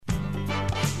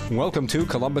Welcome to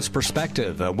Columbus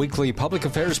Perspective, a weekly public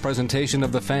affairs presentation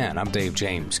of The Fan. I'm Dave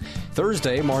James.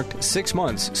 Thursday marked 6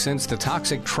 months since the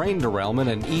toxic train derailment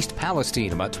in East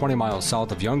Palestine, about 20 miles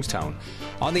south of Youngstown.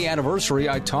 On the anniversary,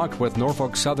 I talked with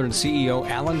Norfolk Southern CEO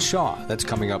Alan Shaw. That's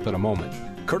coming up in a moment.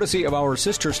 Courtesy of our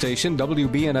sister station,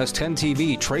 WBNS 10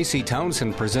 TV, Tracy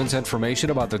Townsend presents information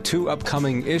about the two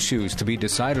upcoming issues to be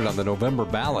decided on the November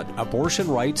ballot, abortion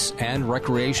rights and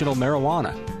recreational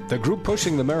marijuana. The group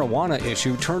pushing the marijuana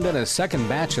issue turned in a second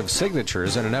batch of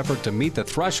signatures in an effort to meet the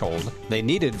threshold. They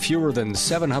needed fewer than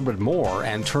 700 more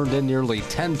and turned in nearly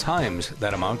 10 times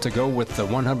that amount to go with the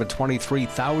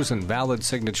 123,000 valid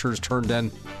signatures turned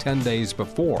in 10 days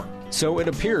before. So it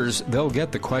appears they'll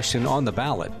get the question on the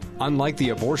ballot. Unlike the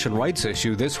abortion rights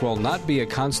issue, this will not be a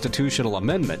constitutional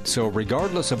amendment, so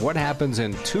regardless of what happens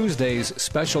in Tuesday's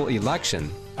special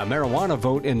election, a marijuana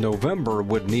vote in November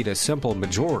would need a simple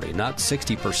majority, not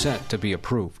 60%, to be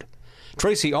approved.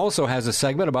 Tracy also has a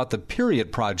segment about the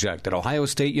Period Project at Ohio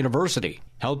State University,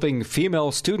 helping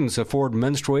female students afford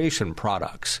menstruation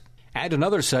products. And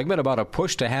another segment about a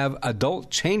push to have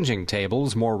adult changing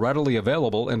tables more readily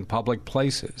available in public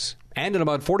places. And in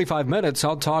about 45 minutes,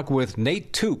 I'll talk with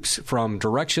Nate Toops from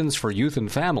Directions for Youth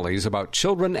and Families about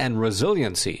children and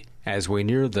resiliency as we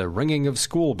near the ringing of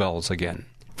school bells again.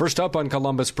 First up on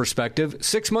Columbus Perspective,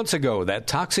 6 months ago, that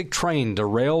toxic train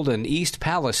derailed in East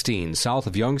Palestine, south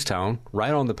of Youngstown,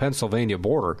 right on the Pennsylvania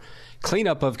border.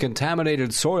 Cleanup of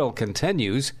contaminated soil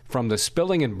continues from the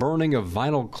spilling and burning of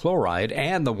vinyl chloride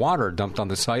and the water dumped on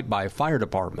the site by fire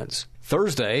departments.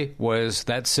 Thursday was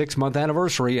that 6-month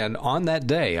anniversary, and on that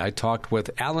day, I talked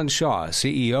with Alan Shaw,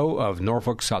 CEO of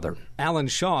Norfolk Southern. Alan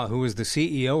Shaw, who is the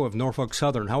CEO of Norfolk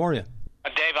Southern. How are you?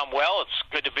 Dave, I'm well.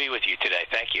 It's good to be with you today.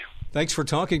 Thank you. Thanks for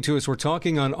talking to us. We're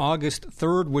talking on August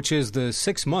 3rd, which is the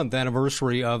 6-month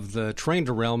anniversary of the train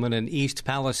derailment in East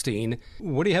Palestine.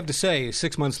 What do you have to say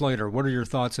 6 months later? What are your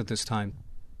thoughts at this time?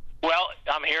 Well,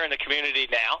 I'm here in the community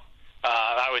now.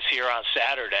 I was here on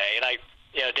Saturday, and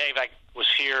Dave, I was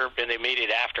here in the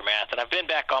immediate aftermath, and I've been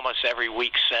back almost every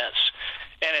week since.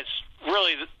 And it's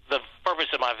really the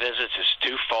purpose of my visits is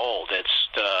twofold. It's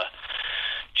to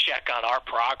check on our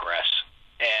progress,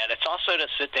 and it's also to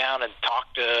sit down and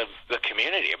talk to the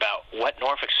community about what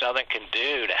Norfolk Southern can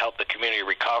do to help the community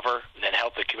recover and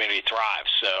help the community thrive.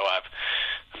 So I've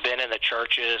been in the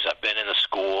churches, I've been in the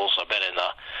schools, I've been in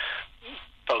the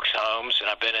folks' homes,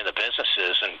 and I've been in the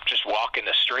businesses and just walking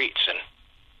the streets. And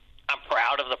I'm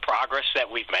proud of the progress that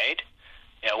we've made.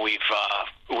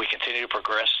 We continue to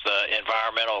progress the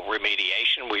environmental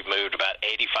remediation. We've moved about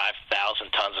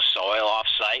 85,000 tons of soil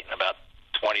off-site and about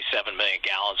 27 million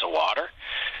gallons of water.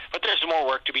 But there's more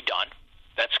work to be done.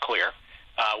 That's clear.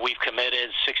 We've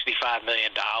committed $65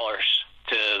 million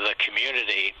to the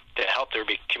community to help their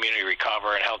community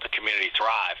recover and help the community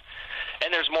thrive.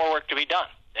 And there's more work to be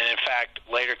done. And in fact,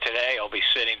 later today, I'll be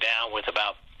sitting down with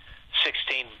about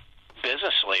 16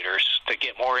 business leaders to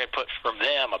get more input from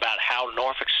them about how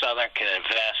Norfolk Southern can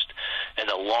invest in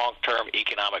the long-term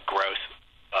economic growth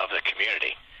of the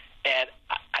community. And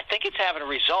I think it's having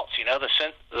results.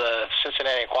 The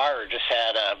Cincinnati Enquirer just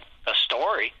had a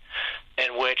story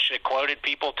in which it quoted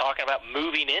people talking about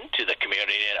moving into the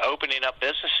community and opening up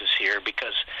businesses here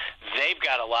because they've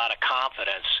got a lot of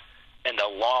confidence in the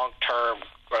long-term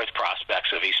growth prospects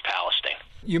of East Palestine.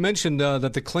 You mentioned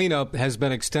that the cleanup has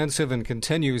been extensive and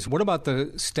continues. What about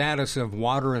the status of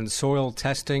water and soil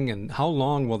testing, and how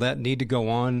long will that need to go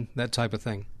on, that type of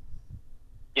thing?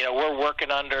 We're working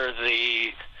under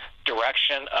the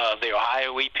direction of the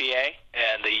Ohio EPA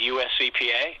and the U.S.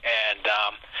 EPA, and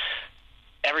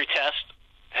every test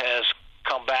has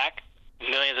come back,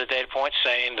 millions of data points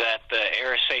saying that the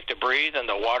air is safe to breathe and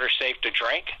the water is safe to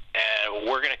drink, and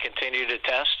we're going to continue to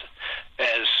test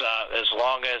as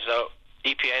long as the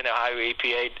EPA and the Ohio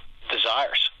EPA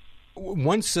desires.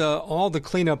 Once all the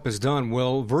cleanup is done,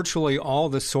 will virtually all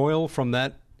the soil from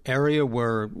that area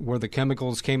where the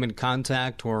chemicals came in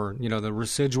contact, or the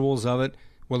residuals of it,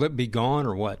 will it be gone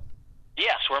or what?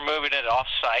 Yes, we're moving it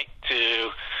off-site to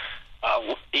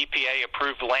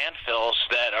EPA-approved landfills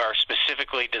that are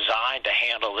specifically designed to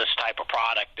handle this type of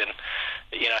product and,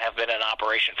 have been in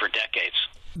operation for decades.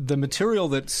 The material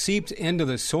that seeped into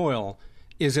the soil,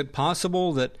 is it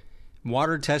possible that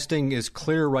water testing is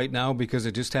clear right now because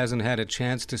it just hasn't had a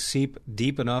chance to seep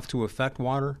deep enough to affect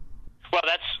water? Well,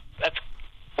 that's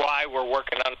why we're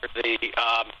working under the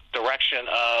direction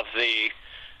of the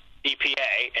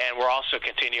EPA, and we're also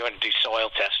continuing to do soil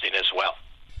testing as well.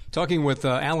 Talking with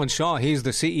Alan Shaw, he's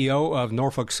the CEO of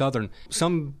Norfolk Southern.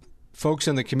 Some folks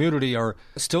in the community are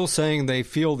still saying they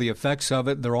feel the effects of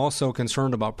it. They're also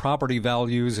concerned about property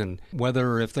values and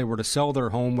whether if they were to sell their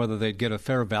home, whether they'd get a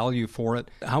fair value for it.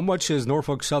 How much is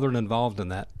Norfolk Southern involved in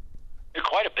that?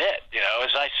 Quite a bit. As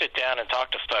I sit down and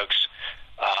talk to folks,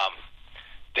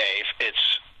 Dave,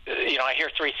 it's, I hear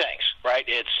three things, right?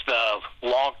 It's the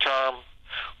long-term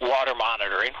water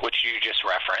monitoring, which you just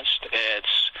referenced.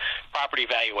 It's property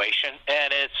valuation,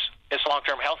 and it's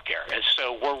long-term health care. And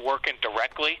so we're working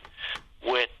directly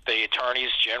with the attorneys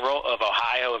general of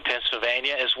Ohio and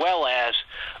Pennsylvania, as well as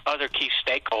other key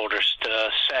stakeholders to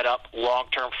set up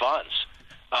long-term funds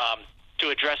to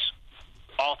address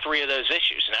all three of those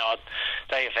issues. Now, I'll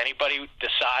tell you, if anybody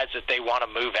decides that they want to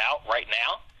move out right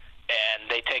now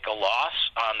and they take a loss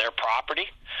on their property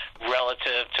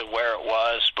relative to where it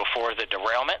was before the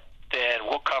derailment, then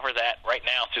we'll cover that right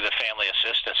now through the Family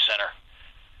Assistance Center.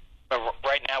 But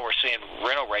right now we're seeing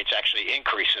rental rates actually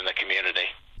increase in the community.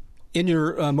 In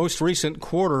your most recent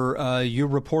quarter, you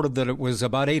reported that it was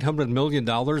about $800 million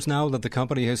now that the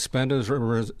company has spent as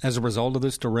a result of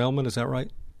this derailment. Is that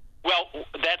right? Well,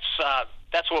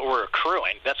 that's what we're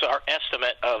accruing. That's our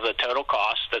estimate of the total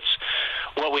cost. That's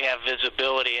what we have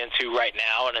visibility into right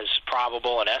now, and is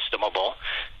probable and estimable.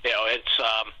 It's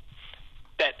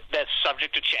that's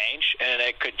subject to change, and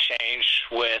it could change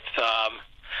with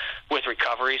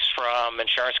recoveries from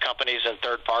insurance companies and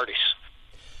third parties.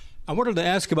 I wanted to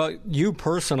ask about you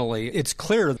personally. It's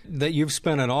clear that you've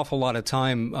spent an awful lot of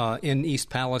time in East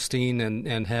Palestine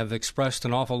and have expressed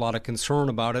an awful lot of concern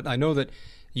about it. I know that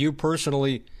you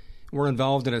personally were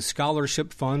involved in a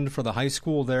scholarship fund for the high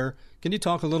school there. Can you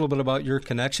talk a little bit about your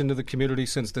connection to the community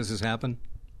since this has happened?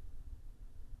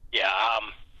 Yeah,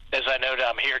 as I noted,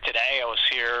 I'm here today. I was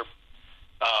here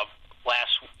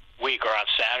last week or on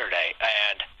Saturday,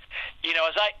 and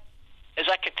as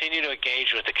I continue to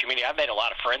engage with the community, I've made a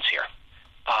lot of friends here,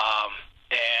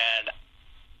 and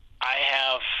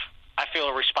I feel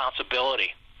a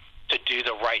responsibility to do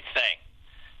the right thing.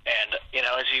 And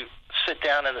as you sit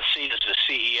down in the seat as the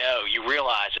CEO, you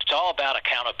realize it's all about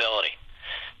accountability.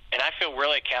 And I feel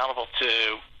really accountable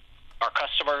to our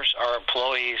customers, our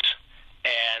employees,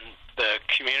 and the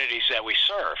communities that we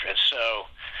serve. And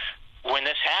so when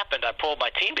this happened, I pulled my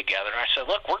team together and I said,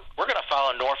 look, we're going to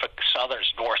follow Norfolk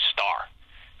Southern's North Star.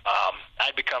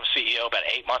 I'd become CEO about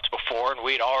 8 months before, and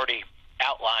we'd already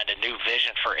outlined a new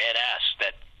vision for NS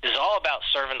that is all about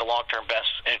serving the long-term best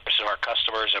interests of our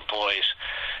customers, employees,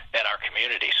 and our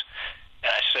communities. And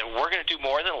I said, we're going to do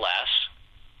more than less,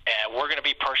 and we're going to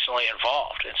be personally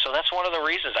involved. And so that's one of the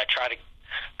reasons I try to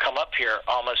come up here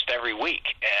almost every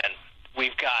week. And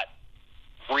we've got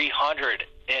 300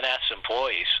 NS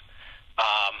employees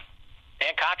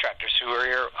and contractors who are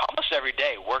here almost every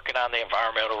day working on the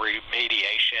environmental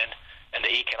remediation and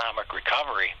the economic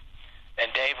recovery.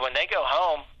 And Dave, when they go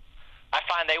home, I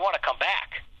find they want to come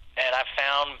back. And I've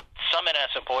found some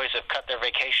NS employees have cut their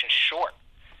vacation short.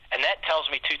 And that tells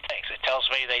me two things. It tells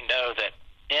me they know that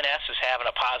NS is having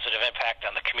a positive impact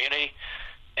on the community,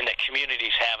 and the community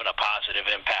is having a positive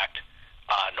impact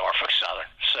on Norfolk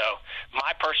Southern. So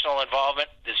my personal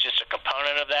involvement is just a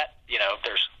component of that.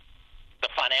 There's the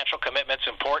financial commitment's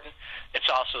important. It's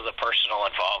also the personal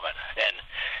involvement. And,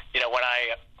 when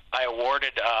I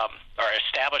awarded or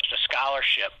established a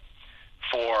scholarship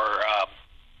for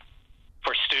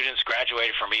students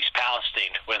graduated from East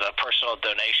Palestine with a personal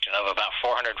donation of about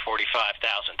 $445,000.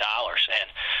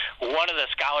 And one of the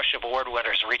scholarship award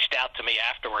winners reached out to me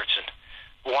afterwards and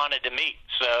wanted to meet.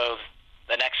 So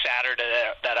the next Saturday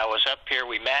that I was up here,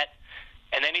 we met.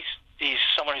 And then he's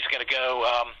someone who's going to go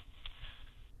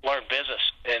learn business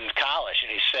in college, and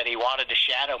he said he wanted to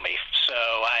shadow me. So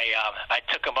I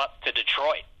took him up to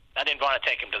Detroit. I didn't want to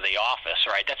take him to the office,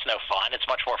 right? That's no fun. It's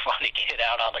much more fun to get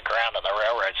out on the ground on the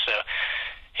railroad. So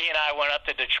he and I went up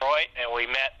to Detroit, and we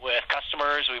met with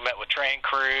customers, we met with train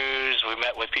crews, we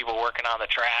met with people working on the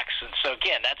tracks. And so,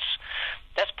 again,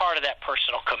 that's part of that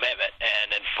personal commitment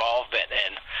and involvement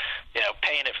and,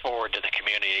 paying it forward to the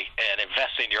community and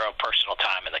investing your own personal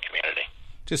time in the community.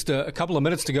 Just a couple of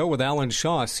minutes to go with Alan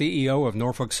Shaw, CEO of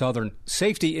Norfolk Southern.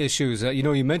 Safety issues,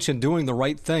 you mentioned doing the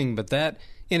right thing, but that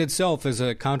in itself is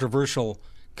a controversial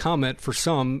comment for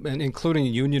some, and including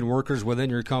union workers within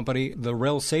your company. The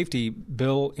rail safety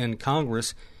bill in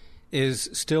Congress is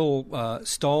still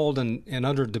stalled and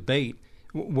under debate.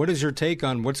 What is your take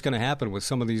on what's going to happen with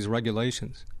some of these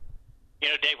regulations?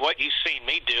 Dave, what you've seen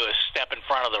me do is step in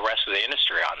front of the rest of the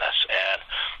industry on this. And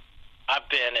I've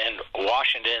been in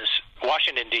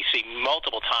Washington, D.C.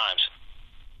 multiple times,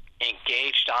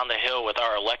 engaged on the Hill with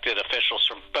our elected officials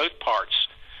from both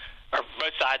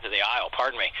sides of the aisle,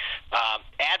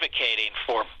 advocating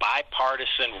for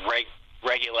bipartisan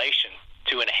regulation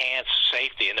to enhance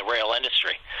safety in the rail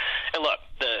industry. And look,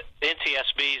 the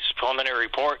NTSB's preliminary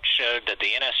report showed that the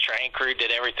NS train crew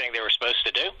did everything they were supposed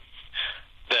to do.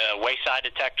 The wayside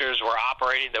detectors were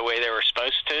operating the way they were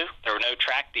supposed to. There were no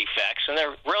track defects, and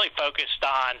they're really focused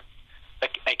on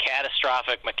a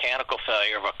catastrophic mechanical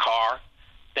failure of a car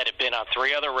that had been on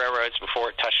 3 other railroads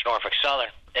before it touched Norfolk Southern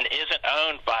and isn't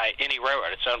owned by any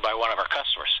railroad. It's owned by one of our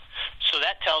customers. So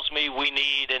that tells me we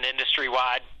need an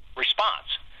industry-wide response.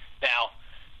 Now,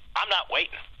 I'm not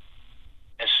waiting.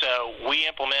 And so we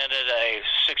implemented a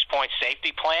 6-point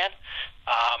safety plan.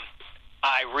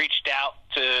 I reached out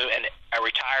to a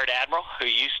retired admiral who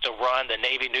used to run the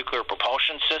Navy nuclear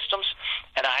propulsion systems,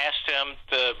 and I asked him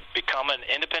to become an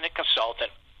independent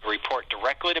consultant, report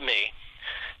directly to me,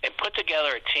 and put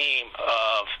together a team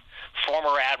of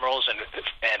former admirals and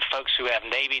folks who have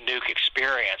Navy nuke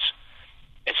experience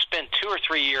and spend 2 or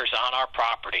 3 years on our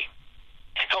property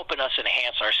helping us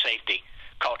enhance our safety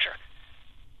culture.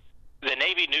 The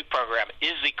Navy nuke program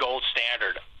is the gold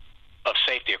standard of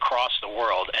safety across the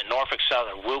world, and Norfolk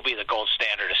Southern will be the gold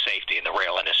standard of safety in the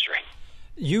rail industry.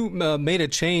 You made a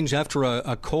change after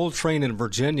a coal train in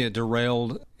Virginia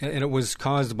derailed, and it was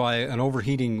caused by an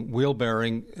overheating wheel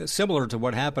bearing, similar to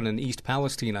what happened in East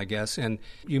Palestine, I guess. And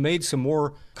you made some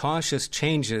more cautious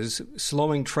changes,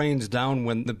 slowing trains down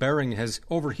when the bearing has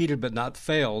overheated but not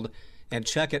failed, and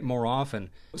check it more often.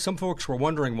 Some folks were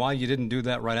wondering why you didn't do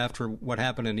that right after what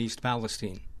happened in East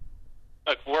Palestine.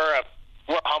 Look, we're a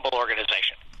humble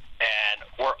organization, and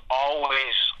we're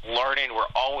always learning.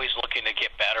 We're always looking to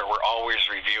get better. We're always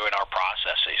reviewing our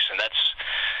processes, and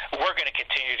we're going to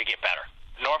continue to get better.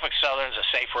 Norfolk Southern is a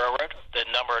safe railroad. The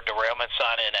number of derailments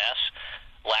on NS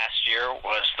last year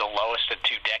was the lowest in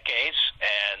 2 decades,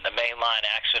 and the mainline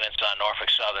accidents on Norfolk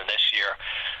Southern this year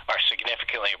are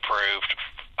significantly improved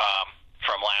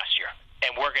from last year,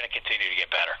 and we're going to continue to get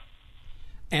better.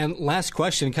 And last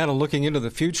question, kind of looking into the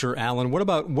future, Alan,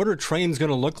 what are trains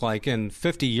going to look like in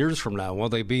 50 years from now? Will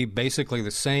they be basically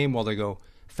the same? Will they go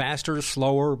faster,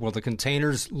 slower? Will the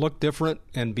containers look different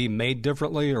and be made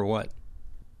differently, or what?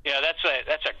 Yeah, that's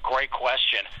a great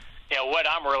question. You know, what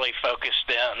I'm really focused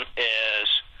in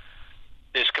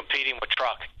is competing with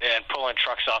truck and pulling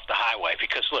trucks off the highway,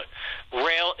 because look,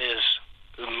 rail is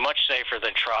much safer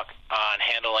than truck on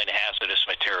handling hazardous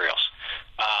materials.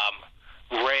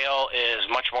 Rail is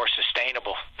much more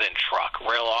sustainable than truck.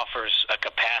 Rail offers a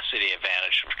capacity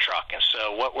advantage from truck. And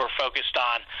so what we're focused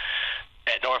on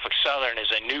at Norfolk Southern is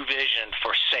a new vision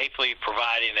for safely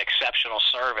providing exceptional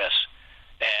service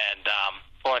and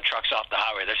pulling trucks off the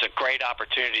highway. There's a great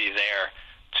opportunity there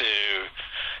to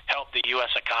help the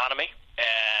U.S. economy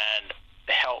and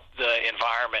help the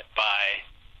environment by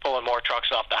pulling more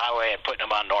trucks off the highway and putting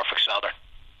them on Norfolk Southern.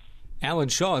 Alan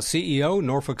Shaw, CEO,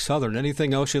 Norfolk Southern.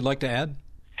 Anything else you'd like to add?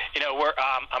 You know,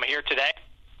 I'm here today.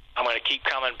 I'm going to keep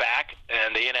coming back,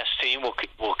 and the NS team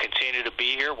will continue to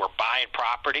be here. We're buying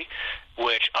property,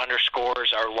 which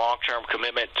underscores our long-term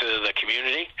commitment to the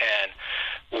community,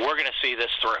 and we're going to see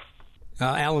this through.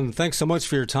 Alan, thanks so much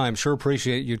for your time. Sure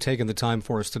appreciate you taking the time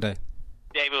for us today.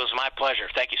 Dave, it was my pleasure.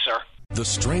 Thank you, sir. The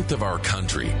strength of our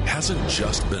country hasn't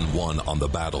just been won on the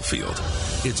battlefield.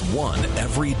 It's won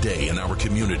every day in our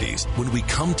communities when we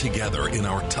come together in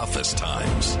our toughest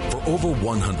times. For over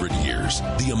 100 years,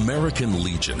 the American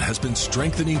Legion has been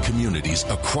strengthening communities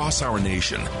across our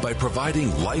nation by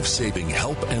providing life-saving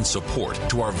help and support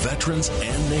to our veterans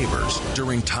and neighbors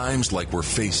during times like we're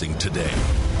facing today.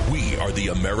 We are the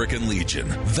American Legion,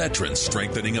 Veterans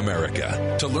Strengthening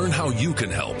America. To learn how you can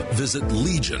help, visit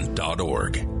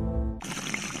legion.org.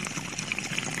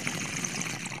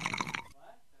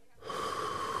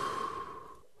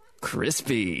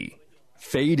 Crispy,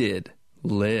 faded,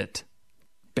 lit,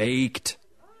 baked,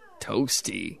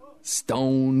 toasty,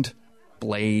 stoned,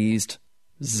 blazed,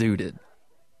 zooted.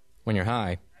 When you're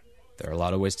high, there are a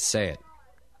lot of ways to say it.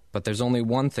 But there's only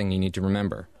one thing you need to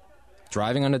remember.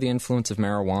 Driving under the influence of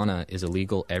marijuana is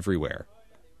illegal everywhere.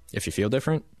 If you feel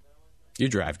different, you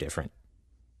drive different.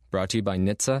 Brought to you by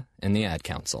NHTSA and the Ad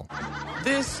Council.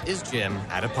 This is Jim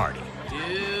at a party.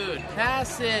 Dude,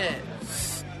 pass it.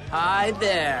 Hi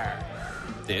there.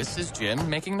 This is Jim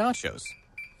making nachos.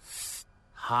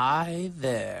 Hi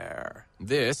there.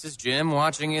 This is Jim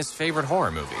watching his favorite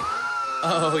horror movie.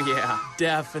 Oh yeah,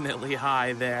 definitely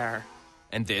hi there.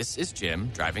 And this is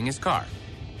Jim driving his car.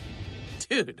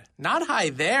 Dude, not hi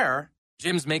there.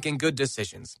 Jim's making good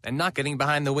decisions and not getting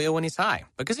behind the wheel when he's high,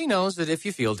 because he knows that if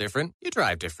you feel different, you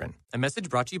drive different. A message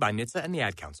brought to you by NHTSA and the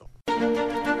Ad Council.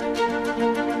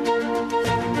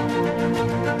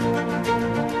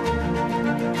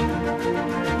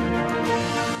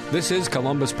 This is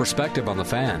Columbus Perspective on the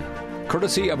Fan.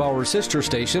 Courtesy of our sister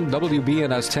station,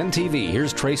 WBNS 10 TV,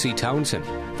 here's Tracy Townsend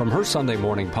from her Sunday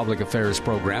morning public affairs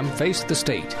program, Face the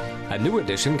State. A new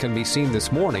edition can be seen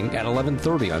this morning at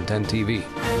 11:30 on 10 TV.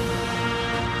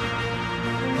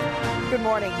 Good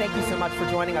morning. Thank you so much for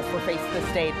joining us for Face the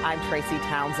State. I'm Tracy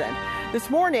Townsend. This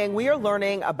morning, we are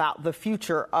learning about the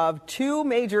future of two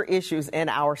major issues in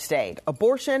our state,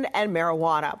 abortion and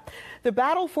marijuana. The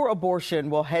battle for abortion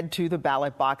will head to the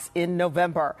ballot box in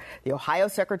November. The Ohio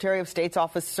Secretary of State's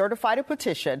office certified a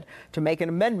petition to make an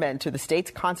amendment to the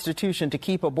state's constitution to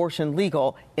keep abortion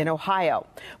legal in Ohio.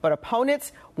 But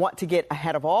opponents want to get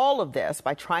ahead of all of this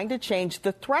by trying to change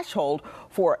the threshold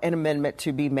for an amendment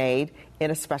to be made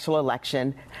in a special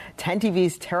election. 10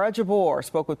 TV's Tara Jabor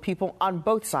spoke with people on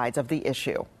both sides of the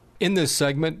issue. In this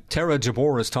segment, Tara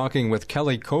Jabor is talking with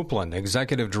Kelly Copeland,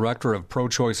 Executive Director of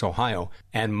Pro-Choice Ohio,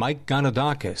 and Mike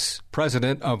Ganadakis,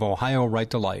 President of Ohio Right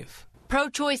to Life.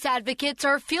 Pro-choice advocates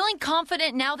are feeling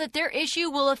confident now that their issue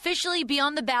will officially be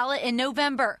on the ballot in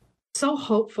November. So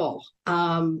hopeful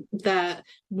that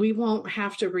we won't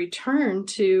have to return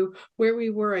to where we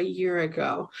were a year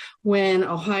ago when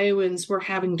Ohioans were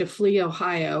having to flee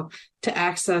Ohio to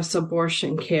access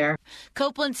abortion care.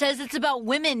 Copeland says it's about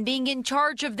women being in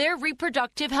charge of their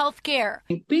reproductive health care.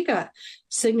 We got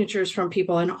signatures from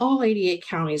people in all 88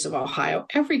 counties of Ohio,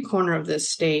 every corner of this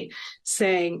state,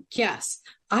 saying, yes,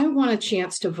 I want a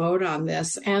chance to vote on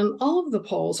this. And all of the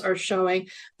polls are showing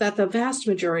that the vast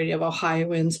majority of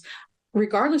Ohioans,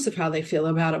 regardless of how they feel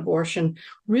about abortion,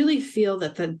 really feel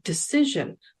that the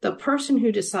decision, the person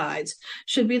who decides,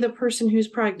 should be the person who's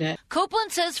pregnant.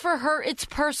 Copeland says for her, it's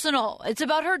personal. It's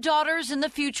about her daughters and the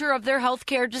future of their health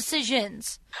care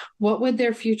decisions. What would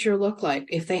their future look like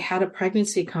if they had a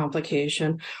pregnancy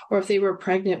complication or if they were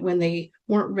pregnant when they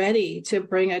weren't ready to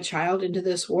bring a child into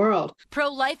this world?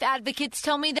 Pro-life advocates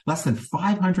tell me that less than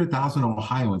 500,000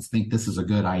 Ohioans think this is a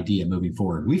good idea moving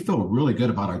forward. We feel really good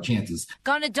about our chances.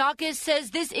 Ganadakis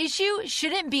says this issue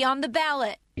shouldn't be on the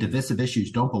ballot. Divisive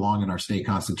issues don't belong in our state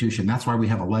constitution. That's why we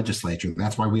have a legislature.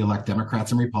 That's why we elect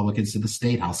Democrats and Republicans to the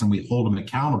state house and we hold them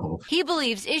accountable. He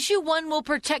believes issue 1 will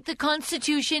protect the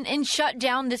Constitution and shut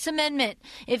down this amendment.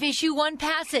 If issue 1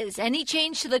 passes, any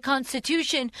change to the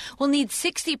Constitution will need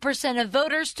 60% of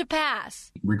voters to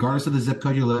pass. Regardless of the zip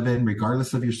code you live in,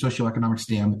 regardless of your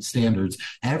socioeconomic standards,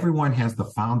 everyone has the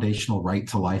foundational right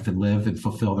to life and live and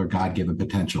fulfill their God-given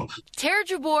potential. Tara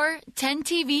Jabor, 10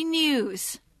 TV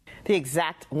News. The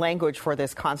exact language for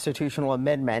this constitutional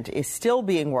amendment is still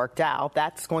being worked out.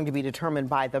 That's going to be determined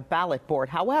by the ballot board.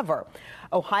 However,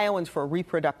 Ohioans for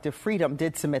Reproductive Freedom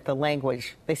did submit the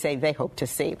language they say they hope to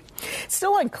see. It's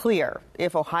still unclear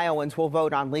if Ohioans will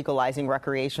vote on legalizing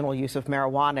recreational use of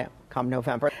marijuana come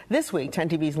November. This week, 10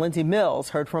 TV's Lindsay Mills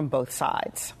heard from both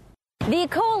sides. The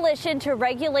coalition to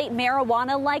regulate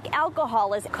marijuana like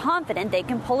alcohol is confident they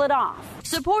can pull it off.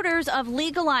 Supporters of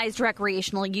legalized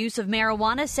recreational use of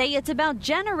marijuana say it's about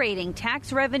generating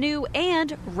tax revenue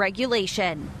and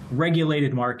regulation.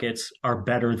 Regulated markets are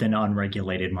better than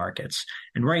unregulated markets.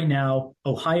 And right now,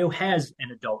 Ohio has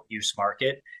an adult use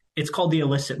market. It's called the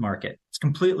illicit market. It's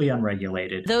completely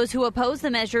unregulated. Those who oppose the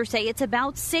measure say it's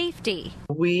about safety.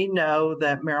 We know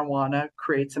that marijuana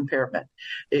creates impairment.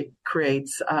 It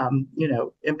creates,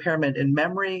 impairment in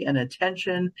memory and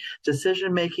attention,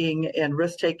 decision-making and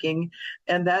risk-taking,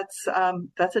 and that's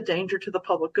a danger to the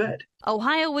public good.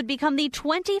 Ohio would become the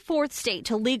 24th state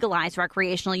to legalize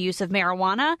recreational use of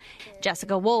marijuana.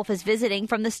 Jessica Wolf is visiting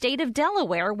from the state of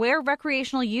Delaware, where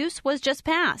recreational use was just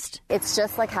passed. It's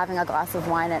just like having a glass of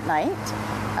wine at night.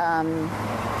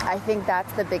 I think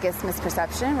that's the biggest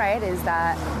misperception, right, is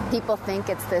that people think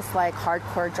it's this like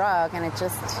hardcore drug, and it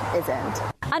just isn't.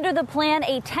 Under the plan,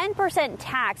 a 10%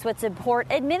 tax would support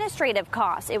administrative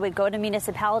costs. It would go to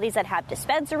municipalities that have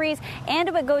dispensaries, and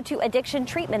it would go to addiction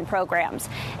treatment programs.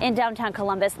 In downtown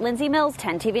Columbus, Lindsay Mills,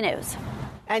 10 TV News.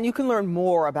 And you can learn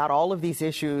more about all of these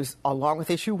issues along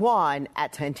with issue 1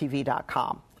 at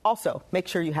 10tv.com. Also, make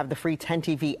sure you have the free 10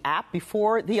 TV app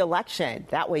before the election.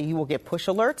 That way you will get push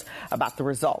alerts about the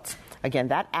results. Again,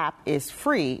 that app is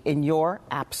free in your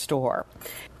app store.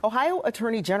 Ohio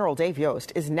Attorney General Dave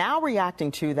Yost is now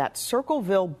reacting to that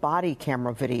Circleville body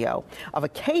camera video of a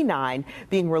K-9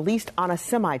 being released on a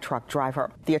semi-truck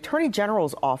driver. The Attorney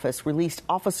General's office released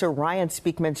Officer Ryan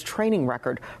Speakman's training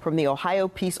record from the Ohio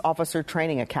Peace Officer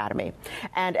Training Academy.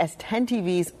 And as 10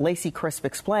 TV's Lacey Crisp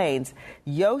explains,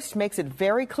 Yost makes it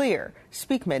very clear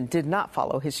Speakman did not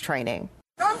follow his training.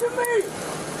 Come to me!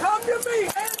 Come to me!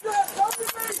 Hands up! Come to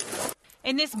me!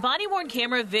 In this body-worn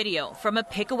camera video from a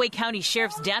Pickaway County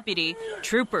Sheriff's deputy,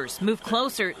 troopers move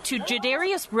closer to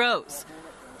Jadarius Rose.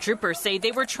 Troopers say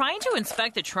they were trying to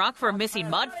inspect the truck for a missing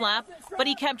mud flap, but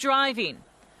he kept driving.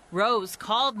 Rose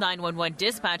called 911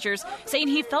 dispatchers saying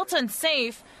he felt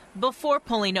unsafe before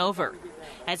pulling over.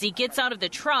 As he gets out of the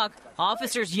truck,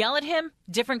 officers yell at him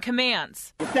different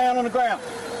commands. Get down on the ground.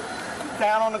 Get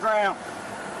down on the ground.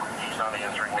 He's not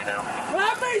answering me now.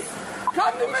 Lappies,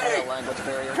 come to me.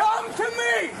 Come to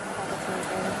me.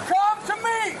 Come to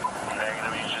me.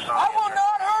 Negative, he's just not I will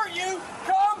not hurt you.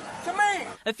 Come to me.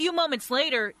 A few moments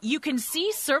later, you can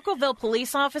see Circleville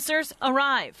police officers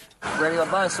arrive. Radio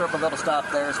advise Circleville to stop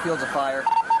there. It's fields of fire.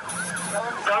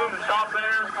 Tell them to stop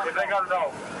there if they got a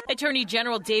dog. Attorney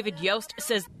General David Yost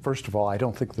says, first of all, I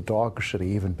don't think the dog should have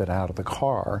even been out of the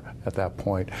car at that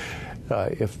point.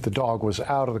 If the dog was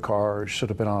out of the car, it should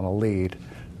have been on a lead.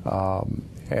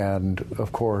 And,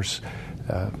 of course,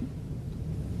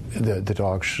 the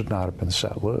dog should not have been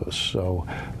set loose. So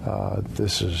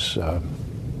this is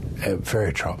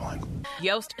very troubling.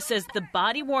 Yost says the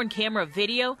body-worn camera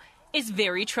video is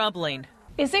very troubling.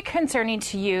 Is it concerning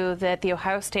to you that the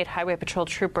Ohio State Highway Patrol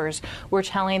troopers were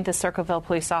telling the Circleville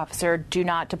police officer, do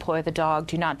not deploy the dog,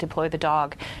 do not deploy the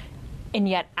dog, and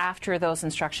yet after those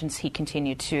instructions he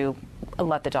continued to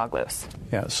let the dog loose?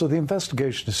 Yeah, so the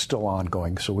investigation is still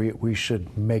ongoing, so we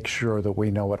should make sure that we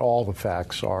know what all the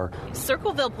facts are.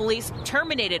 Circleville police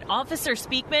terminated Officer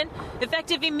Speakman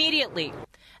effective immediately.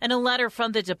 In a letter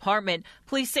from the department,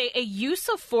 police say a use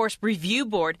of force review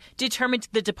board determined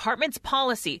the department's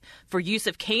policy for use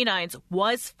of canines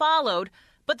was followed,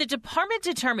 but the department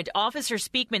determined Officer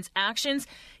Speakman's actions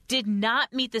did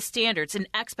not meet the standards and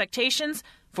expectations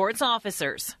for its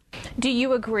officers. Do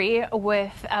you agree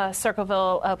with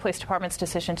Circleville Police Department's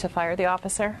decision to fire the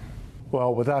officer?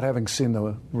 Well, without having seen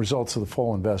the results of the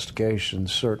full investigation,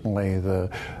 certainly the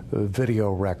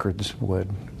video records would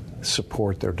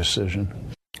support their decision.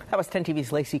 That was 10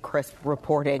 TV's Lacey Crisp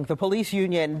reporting. The police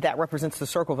union that represents the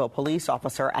Circleville police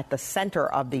officer at the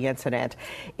center of the incident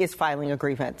is filing a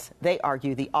grievance. They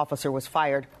argue the officer was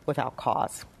fired without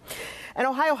cause. An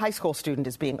Ohio high school student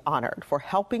is being honored for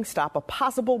helping stop a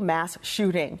possible mass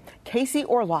shooting. Casey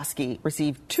Orlowski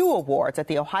received 2 awards at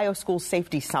the Ohio School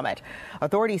Safety Summit.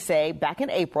 Authorities say back in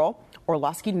April,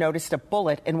 Orlowski noticed a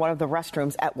bullet in one of the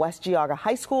restrooms at West Geauga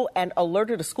High School and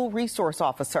alerted a school resource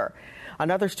officer.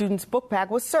 Another student's book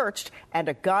bag was searched, and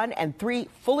a gun and 3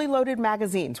 fully loaded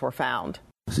magazines were found.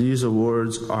 These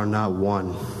awards are not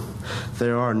won.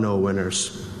 There are no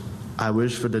winners. I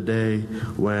wish for the day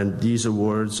when these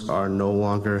awards are no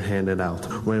longer handed out,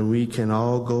 when we can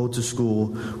all go to school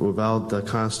without the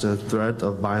constant threat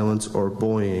of violence or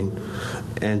bullying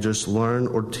and just learn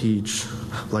or teach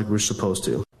like we're supposed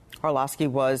to. Orlowski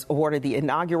was awarded the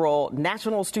inaugural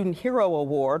National Student Hero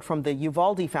Award from the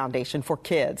Uvalde Foundation for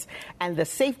Kids and the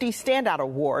Safety Standout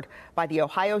Award by the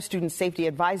Ohio Student Safety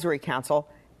Advisory Council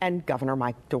and Governor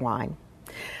Mike DeWine.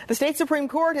 The state Supreme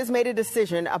Court has made a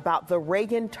decision about the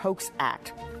Reagan-Toops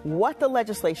Act, what the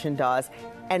legislation does,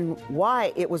 and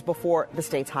why it was before the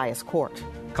state's highest court.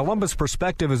 Columbus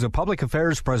Perspective is a public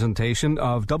affairs presentation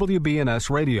of WBNS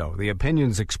Radio. The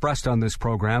opinions expressed on this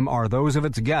program are those of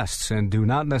its guests and do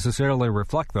not necessarily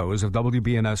reflect those of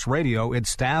WBNS Radio, its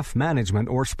staff, management,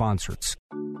 or sponsors.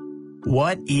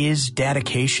 What is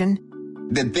dedication?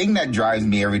 The thing that drives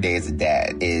me every day as a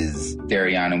dad is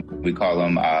Darian. We call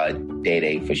him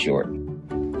Day for short.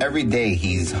 Every day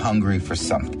he's hungry for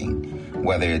something,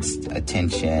 whether it's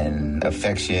attention,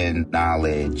 affection,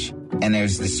 knowledge. And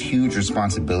there's this huge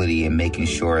responsibility in making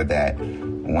sure that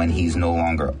when he's no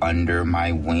longer under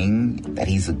my wing, that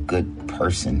he's a good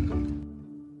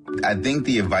person. I think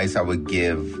the advice I would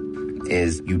give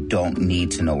is you don't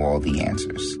need to know all the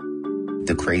answers.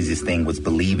 The craziest thing was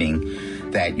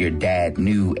believing that your dad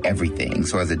knew everything.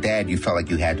 So as a dad, you felt like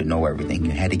you had to know everything.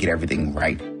 You had to get everything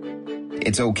right.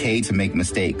 It's okay to make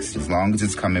mistakes. As long as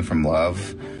it's coming from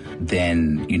love,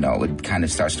 then, it kind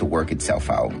of starts to work itself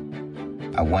out.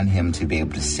 I want him to be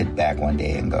able to sit back one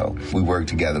day and go, we worked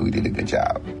together, we did a good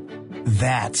job.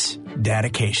 That's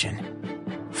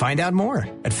dedication. Find out more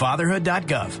at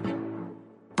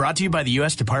fatherhood.gov. Brought to you by the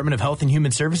U.S. Department of Health and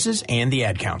Human Services and the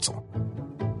Ad Council.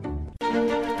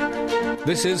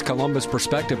 This is Columbus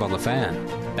Perspective on the Fan.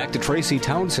 Back to Tracy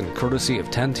Townsend, courtesy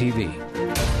of 10 TV.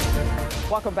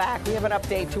 Welcome back. We have an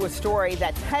update to a story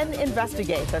that 10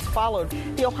 Investigates has followed.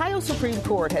 The Ohio Supreme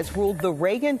Court has ruled the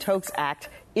Reagan-Toops Act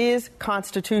is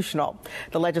constitutional.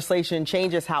 The legislation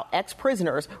changes how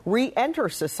ex-prisoners re-enter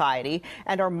society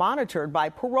and are monitored by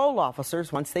parole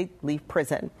officers once they leave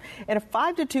prison. In a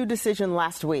 5-2 decision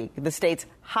last week, the state's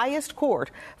highest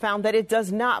court found that it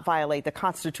does not violate the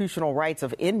constitutional rights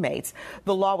of inmates.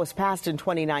 The law was passed in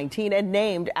 2019 and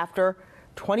named after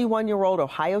 21-year-old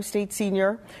Ohio State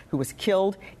senior who was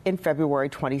killed in February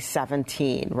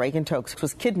 2017. Reagan Toops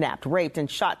was kidnapped, raped, and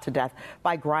shot to death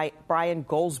by Brian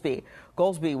Goldsby.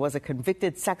 Goldsby was a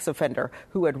convicted sex offender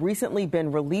who had recently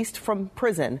been released from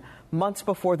prison months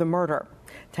before the murder.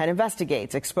 10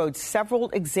 Investigates exposed several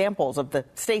examples of the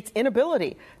state's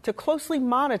inability to closely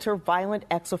monitor violent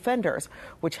ex-offenders,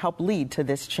 which helped lead to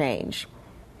this change.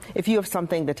 If you have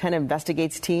something the 10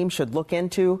 Investigates team should look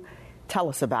into, tell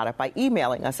us about it by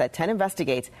emailing us at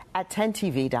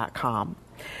 10investigates@10tv.com.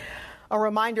 A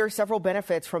reminder, several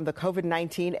benefits from the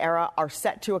COVID-19 era are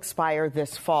set to expire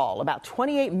this fall. About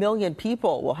 28 million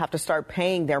people will have to start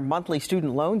paying their monthly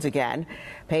student loans again.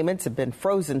 Payments have been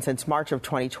frozen since March of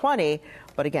 2020,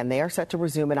 but again, they are set to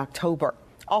resume in October.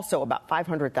 Also, about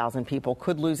 500,000 people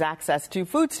could lose access to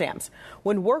food stamps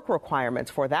when work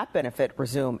requirements for that benefit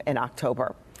resume in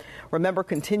October. Remember,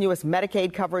 continuous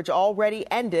Medicaid coverage already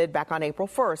ended back on April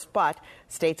 1st, but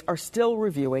states are still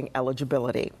reviewing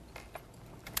eligibility.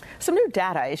 Some new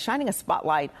data is shining a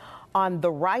spotlight on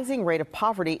the rising rate of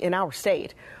poverty in our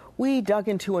state. We dug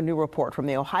into a new report from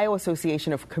the Ohio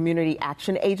Association of Community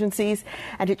Action Agencies,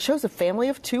 and it shows a family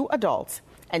of 2 adults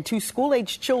and 2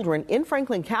 school-aged children in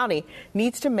Franklin County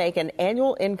needs to make an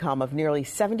annual income of nearly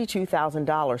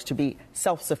 $72,000 to be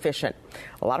self-sufficient.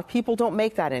 A lot of people don't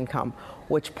make that income,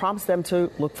 which prompts them to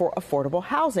look for affordable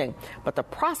housing. But the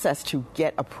process to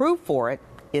get approved for it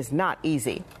is not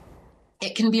easy.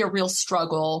 It can be a real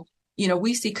struggle. You know,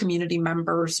 we see community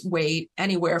members wait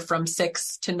anywhere from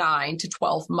 6 to 9 to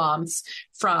 12 months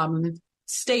from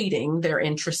stating they're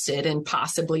interested in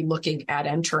possibly looking at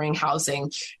entering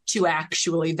housing to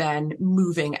actually then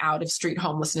moving out of street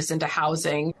homelessness into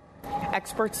housing.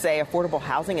 Experts say affordable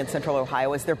housing in Central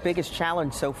Ohio is their biggest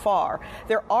challenge so far.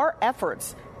 There are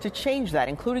efforts to change that,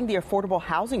 including the Affordable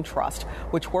Housing Trust,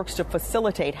 which works to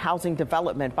facilitate housing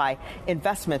development by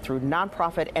investment through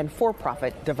nonprofit and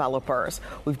for-profit developers.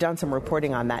 We've done some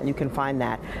reporting on that, and you can find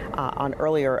that on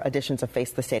earlier editions of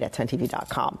Face the State at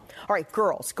 10tv.com. All right,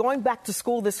 girls, going back to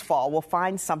school this fall will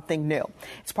find something new.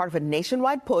 It's part of a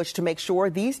nationwide push to make sure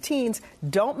these teens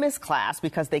don't miss class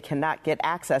because they cannot get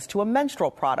access to a menstrual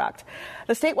product.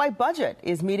 The statewide budget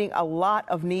is meeting a lot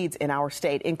of needs in our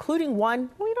state, including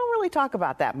one we don't really talk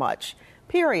about that much: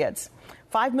 periods.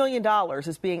 $5 million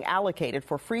is being allocated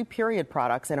for free period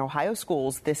products in Ohio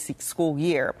schools this school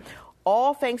year,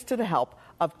 all thanks to the help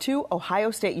of 2 Ohio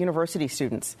State University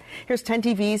students. Here's 10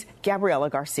 TV's Gabriela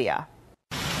Garcia.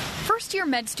 First-year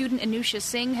med student Anusha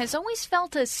Singh has always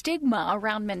felt a stigma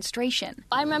around menstruation.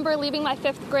 I remember leaving my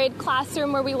 5th grade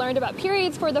classroom where we learned about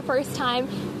periods for the first time,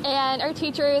 and our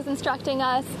teacher was instructing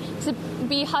us to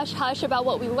be hush-hush about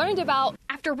what we learned about.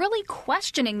 After really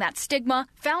questioning that stigma,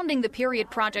 founding the Period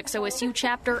Project's OSU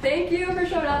chapter, thank you for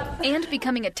showing up, and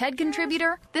becoming a TED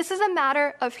contributor, this is a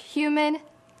matter of human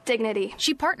dignity.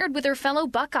 She partnered with her fellow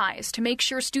Buckeyes to make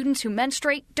sure students who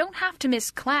menstruate don't have to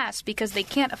miss class because they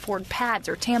can't afford pads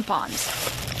or tampons.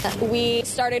 We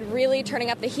started really turning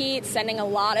up the heat, sending a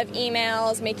lot of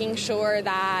emails, making sure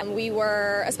that we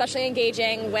were especially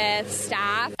engaging with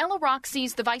staff. Ella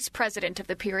Roxy's the vice president of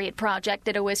the Period Project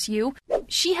at OSU.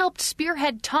 She helped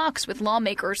spearhead talks with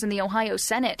lawmakers in the Ohio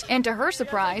Senate, and to her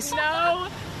surprise, no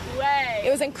way. It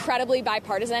was incredibly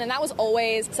bipartisan, and that was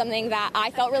always something that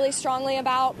I felt really strongly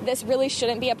about. This really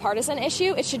shouldn't be a partisan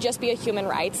issue. It should just be a human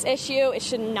rights issue. It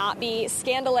should not be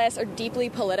scandalous or deeply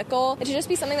political. It should just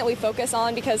be something that we focus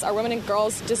on because our women and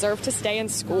girls deserve to stay in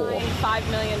school.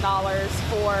 $5 million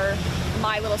for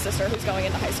my little sister who's going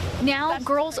into high school. Now,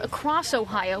 girls across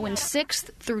Ohio in 6th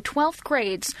through 12th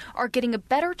grades are getting a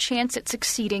better chance at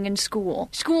succeeding in school.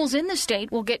 Schools in the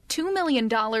state will get $2 million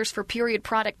for period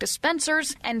product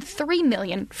dispensers and $3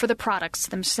 million for the products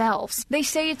themselves. They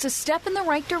say it's a step in the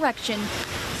right direction.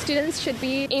 Students should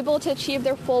be able to achieve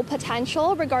their full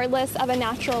potential regardless of a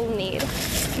natural need.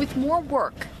 With more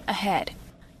work ahead.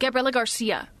 Gabriela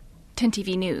Garcia, 10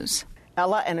 TV News.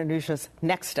 Ella and Anusha's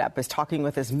next step is talking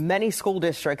with as many school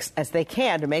districts as they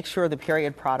can to make sure the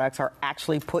period products are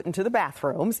actually put into the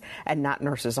bathrooms and not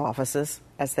nurses' offices,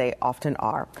 as they often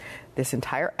are. This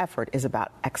entire effort is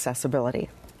about accessibility.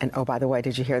 And oh, by the way,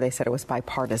 did you hear they said it was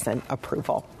bipartisan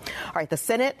approval? All right, the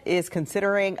Senate is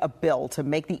considering a bill to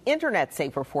make the internet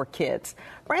safer for kids.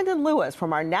 Brandon Lewis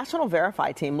from our National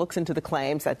Verify team looks into the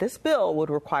claims that this bill would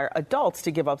require adults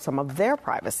to give up some of their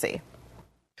privacy.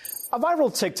 A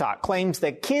viral TikTok claims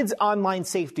that Kids Online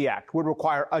Safety Act would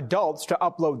require adults to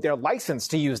upload their license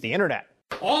to use the internet.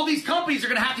 All these companies are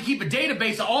going to have to keep a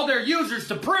database of all their users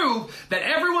to prove that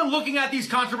everyone looking at these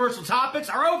controversial topics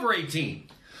are over 18.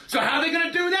 So how are they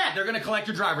going to do that? They're going to collect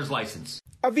your driver's license.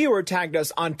 A viewer tagged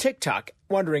us on TikTok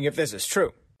wondering if this is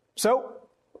true. So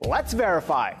let's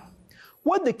verify.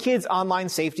 Would the Kids Online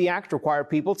Safety Act require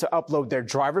people to upload their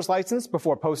driver's license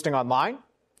before posting online?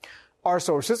 Our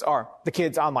sources are the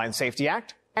Kids Online Safety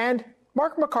Act and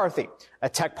Mark McCarthy, a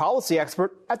tech policy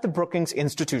expert at the Brookings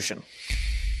Institution.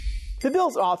 The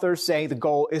bill's authors say the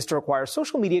goal is to require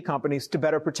social media companies to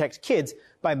better protect kids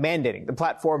by mandating the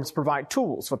platforms provide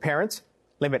tools for parents,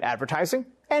 limit advertising,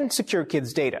 and secure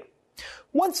kids' data.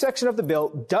 One section of the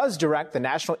bill does direct the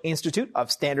National Institute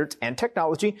of Standards and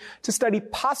Technology to study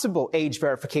possible age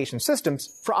verification systems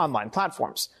for online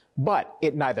platforms, but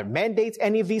it neither mandates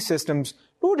any of these systems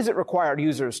nor does it require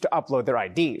users to upload their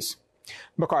IDs.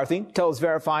 McCarthy tells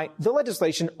Verify the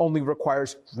legislation only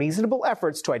requires reasonable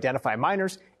efforts to identify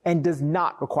minors and does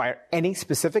not require any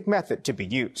specific method to be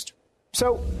used.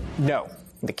 So, no,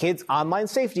 the Kids Online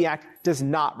Safety Act does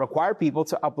not require people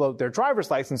to upload their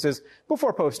driver's licenses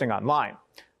before posting online.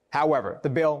 However, the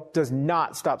bill does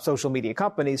not stop social media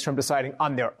companies from deciding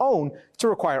on their own to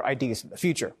require IDs in the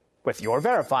future. With your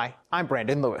Verify, I'm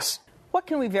Brandon Lewis. What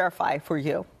can we verify for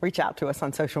you? Reach out to us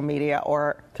on social media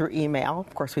or through email.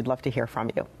 Of course, we'd love to hear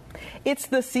from you. It's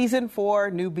the season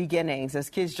for new beginnings as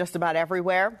kids just about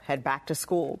everywhere head back to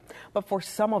school. But for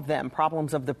some of them,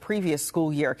 problems of the previous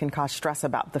school year can cause stress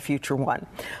about the future one.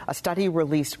 A study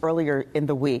released earlier in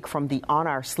the week from the On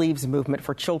Our Sleeves movement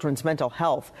for children's mental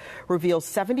health reveals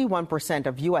 71%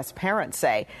 of U.S. parents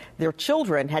say their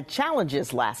children had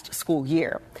challenges last school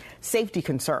year. Safety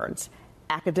concerns,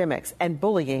 academics, and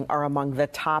bullying are among the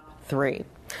top three.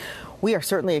 We are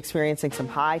certainly experiencing some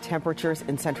high temperatures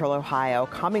in central Ohio.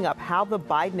 Coming up, how the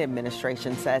Biden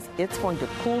administration says it's going to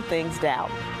cool things down.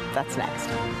 That's next.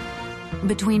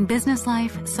 Between business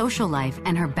life, social life,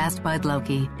 and her best bud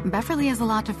Loki, Beverly has a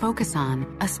lot to focus on,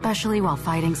 especially while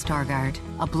fighting Stargardt,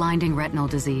 a blinding retinal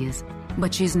disease.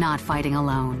 But she's not fighting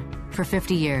alone. For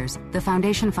 50 years, the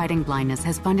Foundation Fighting Blindness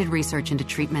has funded research into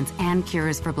treatments and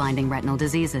cures for blinding retinal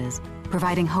diseases,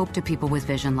 providing hope to people with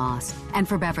vision loss. And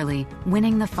for Beverly,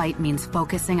 winning the fight means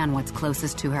focusing on what's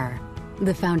closest to her.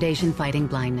 The Foundation Fighting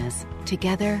Blindness.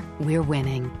 Together, we're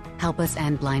winning. Help us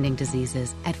end blinding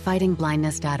diseases at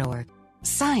fightingblindness.org.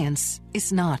 Science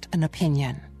is not an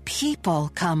opinion.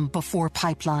 People come before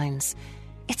pipelines.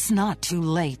 It's not too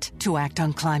late to act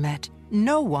on climate.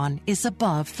 No one is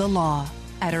above the law.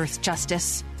 At Earth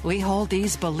Justice, we hold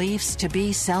these beliefs to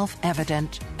be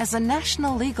self-evident. As a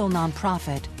national legal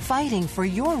nonprofit fighting for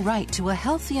your right to a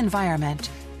healthy environment,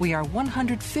 we are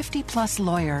 150-plus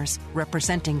lawyers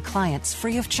representing clients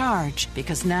free of charge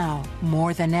because now,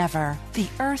 more than ever, the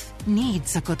Earth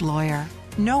needs a good lawyer.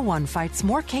 No one fights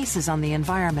more cases on the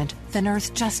environment than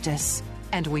Earth Justice.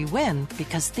 And we win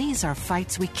because these are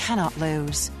fights we cannot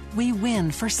lose. We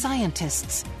win for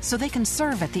scientists so they can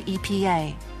serve at the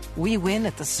EPA. We win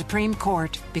at the Supreme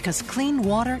Court because clean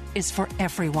water is for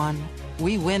everyone.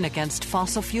 We win against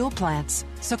fossil fuel plants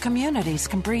so communities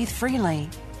can breathe freely.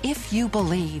 If you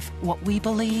believe what we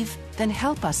believe, then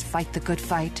help us fight the good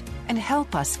fight and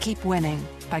help us keep winning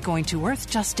by going to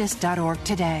earthjustice.org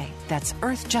today. That's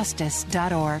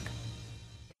earthjustice.org.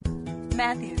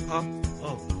 Matthew. Huh?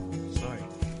 Oh, sorry.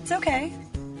 It's okay.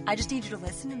 I just need you to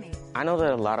listen to me. I know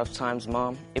that a lot of times,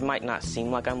 Mom, it might not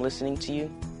seem like I'm listening to you,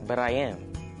 but I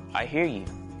am. I hear you.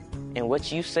 And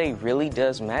what you say really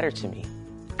does matter to me.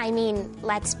 I mean,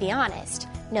 let's be honest.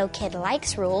 No kid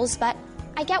likes rules, but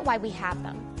I get why we have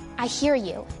them. I hear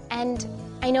you, and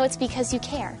I know it's because you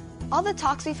care. All the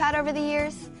talks we've had over the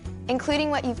years, including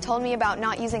what you've told me about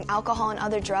not using alcohol and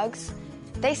other drugs,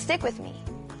 they stick with me.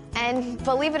 And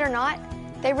believe it or not,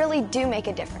 they really do make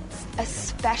a difference,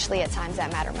 especially at times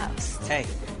that matter most. Hey,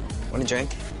 want a drink?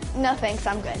 No thanks,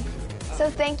 I'm good. So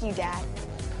thank you, Dad,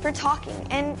 for talking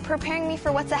and preparing me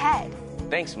for what's ahead.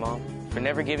 Thanks, Mom, for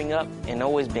never giving up and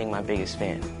always being my biggest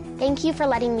fan. Thank you for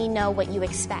letting me know what you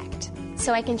expect,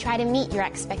 so I can try to meet your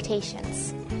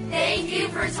expectations. Thank you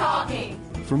for talking.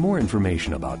 For more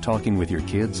information about talking with your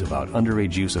kids about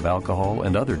underage use of alcohol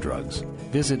and other drugs,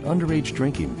 visit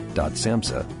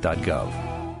underagedrinking.samhsa.gov.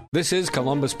 This is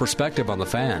Columbus Perspective on the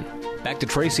Fan. Back to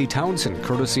Tracy Townsend,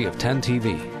 courtesy of 10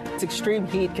 TV. Extreme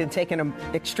heat can take an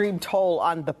extreme toll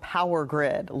on the power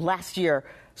grid. Last year,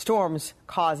 storms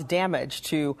caused damage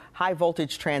to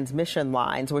high-voltage transmission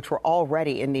lines, which were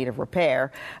already in need of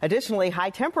repair. Additionally,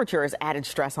 high temperatures added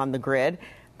stress on the grid,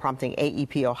 prompting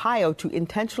AEP Ohio to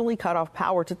intentionally cut off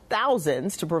power to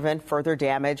thousands to prevent further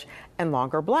damage and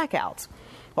longer blackouts.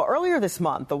 Well, earlier this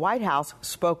month, the White House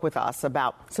spoke with us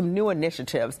about some new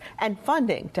initiatives and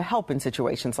funding to help in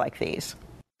situations like these.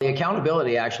 The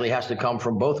accountability actually has to come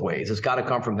from both ways. It's got to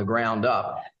come from the ground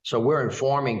up. So we're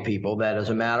informing people that as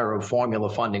a matter of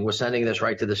formula funding, we're sending this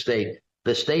right to the state.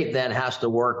 The state then has to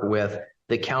work with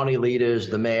the county leaders,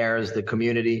 the mayors, the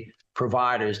community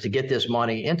providers to get this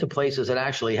money into places that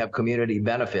actually have community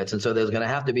benefits. And so there's going to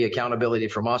have to be accountability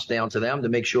from us down to them to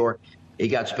make sure it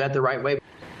got spent the right way.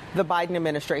 The Biden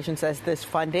administration says this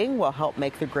funding will help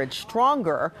make the grid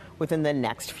stronger within the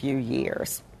next few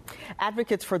years.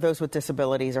 Advocates for those with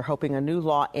disabilities are hoping a new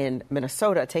law in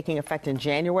Minnesota taking effect in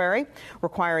January,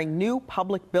 requiring new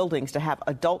public buildings to have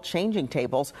adult changing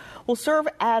tables, will serve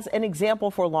as an example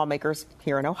for lawmakers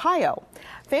here in Ohio.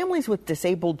 Families with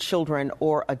disabled children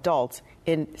or adults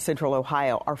in Central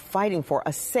Ohio are fighting for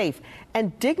a safe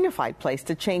and dignified place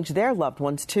to change their loved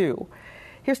ones too.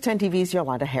 Here's 10 TV's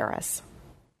Yolanda Harris.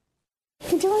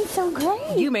 You're doing so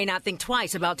great. You may not think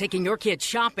twice about taking your kids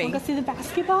shopping. Go see the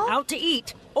basketball? Out to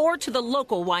eat, or to the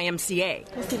local YMCA.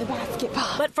 Go see the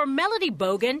basketball. But for Melody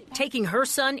Bogan, taking her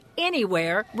son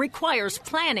anywhere requires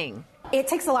planning. It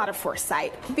takes a lot of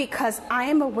foresight because I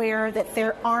am aware that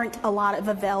there aren't a lot of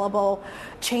available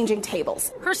changing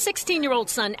tables. Her 16-year-old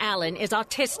son, Alan, is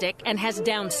autistic and has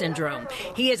Down syndrome.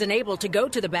 He isn't able to go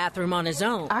to the bathroom on his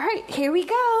own. All right, here we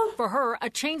go. For her, a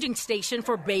changing station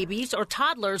for babies or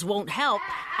toddlers won't help.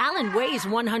 Alan weighs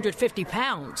 150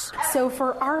 pounds. So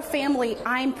for our family,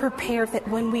 I'm prepared that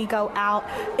when we go out,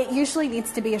 it usually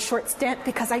needs to be a short stint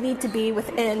because I need to be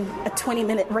within a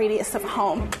 20-minute radius of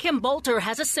home. Kim Bolter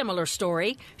has a similar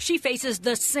story. She faces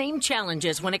the same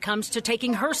challenges when it comes to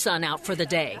taking her son out for the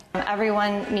day.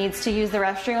 Everyone needs to use the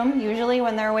restroom, usually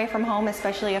when they're away from home,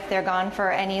 especially if they're gone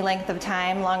for any length of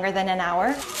time, longer than an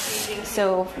hour.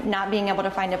 So not being able to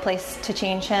find a place to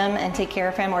change him and take care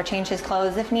of him or change his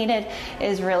clothes if needed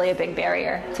is really a big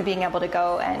barrier to being able to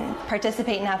go and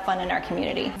participate and have fun in our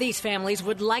community. These families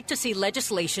would like to see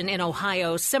legislation in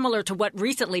Ohio similar to what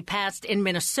recently passed in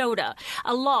Minnesota.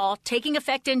 A law taking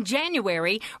effect in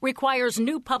January requires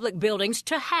new public buildings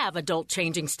to have adult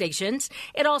changing stations.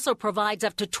 It also provides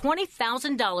up to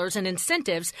 $20,000 in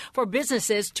incentives for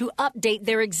businesses to update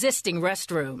their existing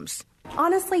restrooms.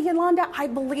 Honestly, Yolanda, I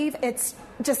believe it's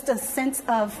just a sense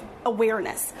of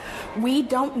awareness. We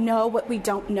don't know what we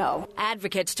don't know.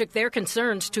 Advocates took their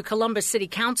concerns to Columbus City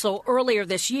Council earlier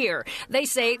this year. They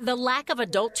say the lack of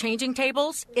adult changing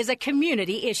tables is a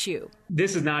community issue.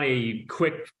 This is not a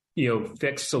quick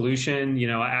fixed solution.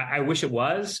 I wish it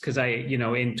was, because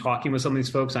in talking with some of these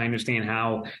folks, I understand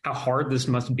how hard this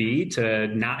must be to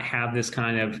not have this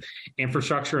kind of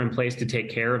infrastructure in place to take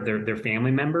care of their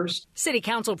family members. City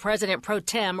Council President Pro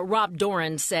Tem Rob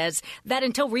Doran says that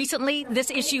until recently, this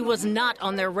issue was not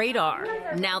on their radar.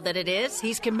 Now that it is,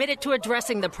 he's committed to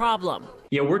addressing the problem.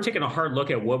 We're taking a hard look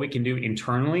at what we can do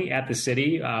internally at the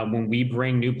city when we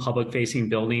bring new public-facing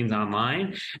buildings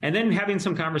online, and then having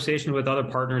some conversation with other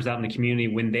partners out in the community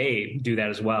when they do that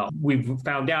as well. We've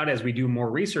found out as we do more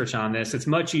research on this, it's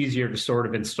much easier to sort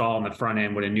of install on the front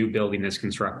end when a new building is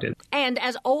constructed. And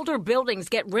as older buildings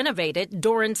get renovated,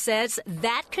 Doran says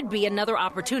that could be another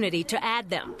opportunity to add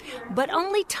them. But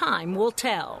only time will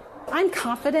tell. I'm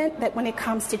confident that when it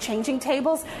comes to changing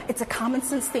tables, it's a common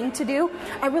sense thing to do.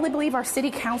 I really believe our city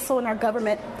council and our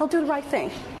government, they'll do the right thing.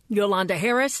 Yolanda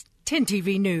Harris, 10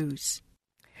 TV News.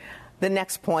 The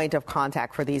next point of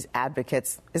contact for these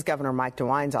advocates is Governor Mike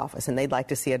DeWine's office, and they'd like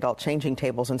to see adult changing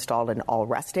tables installed in all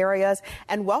rest areas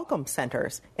and welcome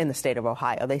centers in the state of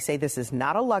Ohio. They say this is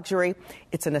not a luxury,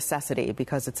 it's a necessity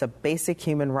because it's a basic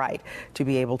human right to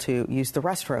be able to use the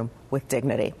restroom with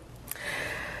dignity.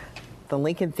 The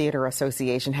Lincoln Theater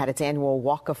Association had its annual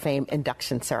Walk of Fame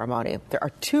induction ceremony. There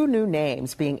are 2 new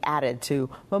names being added to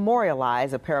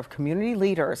memorialize a pair of community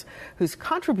leaders whose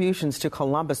contributions to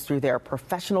Columbus through their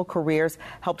professional careers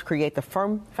helped create the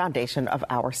firm foundation of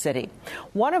our city.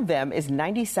 One of them is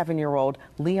 97-year-old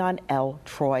Leon L.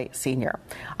 Troy Sr.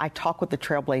 I talked with the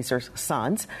Trailblazers'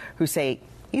 sons, who say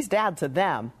he's dad to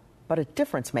them, but a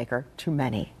difference maker to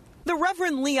many. The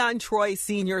Reverend Leon Troy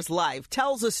Sr.'s life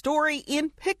tells a story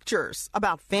in pictures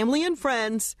about family and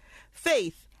friends,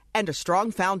 faith, and a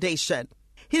strong foundation.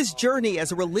 His journey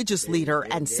as a religious leader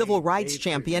and civil rights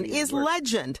champion is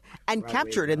legend and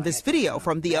captured in this video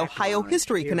from the Ohio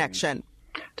History Connection.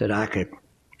 That I could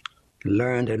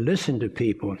learn to listen to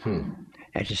people,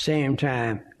 at the same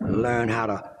time learn how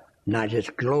to not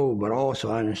just glow, but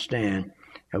also understand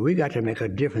that we got to make a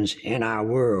difference in our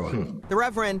world. The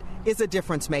Reverend is a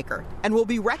difference maker and will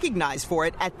be recognized for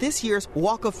it at this year's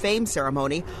Walk of Fame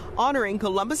ceremony, honoring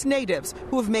Columbus natives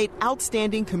who have made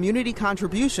outstanding community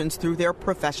contributions through their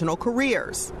professional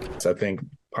careers. I think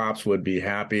Pops would be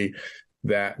happy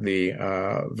that the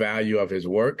value of his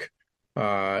work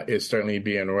is certainly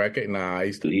being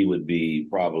recognized. He would be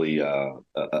probably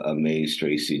amazed,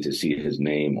 Tracy, to see his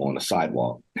name on a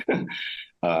sidewalk.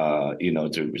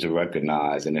 to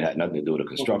recognize, and it had nothing to do with the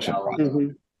construction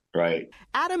project. Right.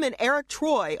 Adam and Eric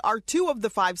Troy are two of the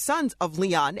 5 sons of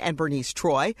Leon and Bernice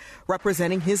Troy,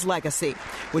 representing his legacy,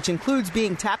 which includes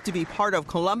being tapped to be part of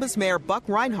Columbus Mayor Buck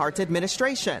Reinhardt's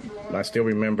administration. I still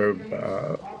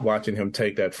remember watching him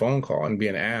take that phone call and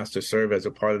being asked to serve as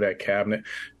a part of that cabinet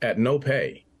at no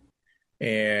pay.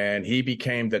 And he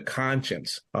became the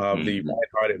conscience of the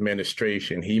Reinhardt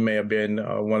administration. He may have been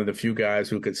one of the few guys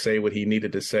who could say what he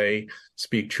needed to say,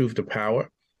 speak truth to power.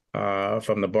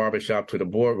 From the barbershop to the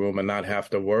boardroom and not have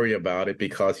to worry about it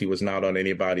because he was not on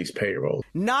anybody's payroll.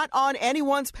 Not on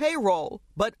anyone's payroll,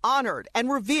 but honored and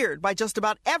revered by just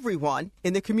about everyone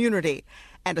in the community,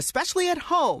 and especially at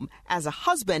home as a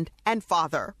husband and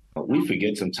father. We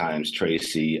forget sometimes,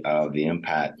 Tracy, of the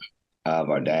impact of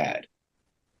our dad.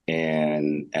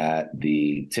 And at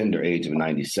the tender age of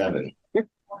 97,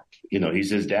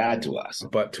 he's his dad to us.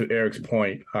 But to Eric's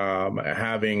point,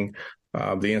 having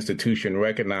the institution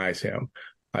recognize him,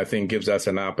 I think gives us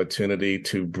an opportunity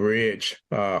to bridge,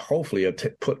 hopefully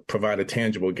provide a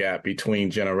tangible gap between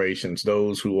generations,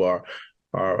 those who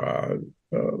have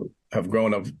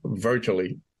grown up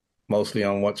virtually, mostly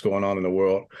on what's going on in the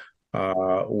world,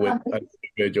 with an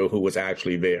individual who was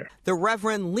actually there. The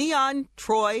Reverend Leon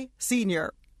Troy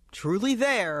Sr., truly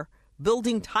there,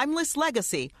 building timeless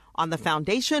legacy on the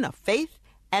foundation of faith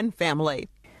and family.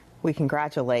 We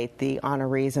congratulate the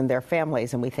honorees and their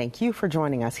families, and we thank you for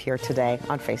joining us here today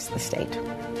on Face the State.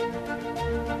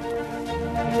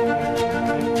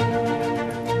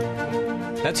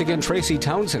 That's again Tracy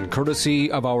Townsend, courtesy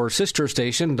of our sister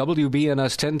station,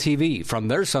 WBNS 10 TV, from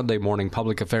their Sunday morning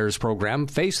public affairs program,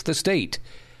 Face the State.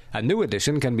 A new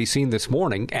edition can be seen this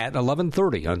morning at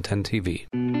 11:30 on 10 TV.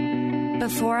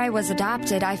 Before I was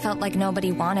adopted, I felt like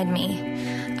nobody wanted me.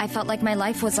 I felt like my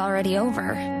life was already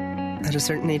over. At a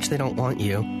certain age, they don't want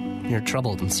you. You're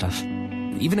troubled and stuff.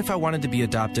 Even if I wanted to be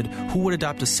adopted, who would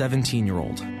adopt a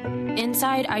 17-year-old?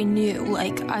 Inside, I knew,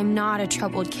 I'm not a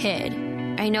troubled kid.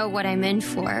 I know what I'm in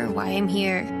for, why I'm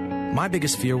here. My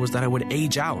biggest fear was that I would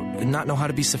age out and not know how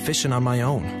to be sufficient on my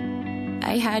own.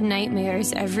 I had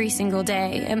nightmares every single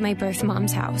day at my birth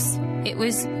mom's house. It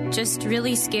was just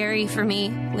really scary for me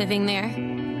living there.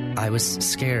 I was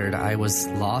scared, I was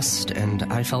lost, and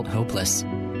I felt hopeless.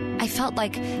 I felt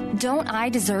like, don't I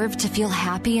deserve to feel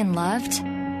happy and loved?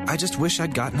 I just wish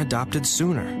I'd gotten adopted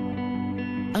sooner.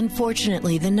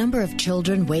 Unfortunately, the number of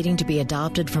children waiting to be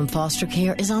adopted from foster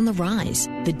care is on the rise.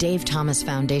 The Dave Thomas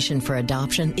Foundation for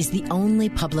Adoption is the only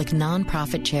public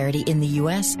nonprofit charity in the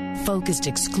U.S. focused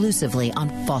exclusively on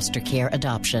foster care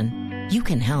adoption. You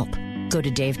can help. Go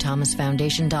to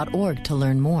davethomasfoundation.org to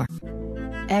learn more.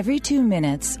 Every 2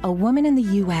 minutes, a woman in the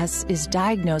U.S. is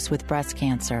diagnosed with breast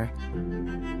cancer.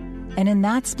 And in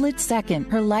that split second,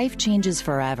 her life changes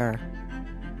forever.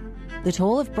 The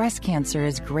toll of breast cancer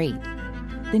is great.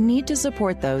 The need to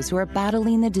support those who are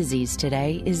battling the disease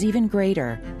today is even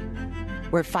greater.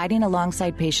 We're fighting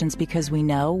alongside patients because we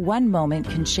know one moment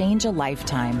can change a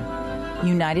lifetime.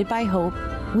 United by hope,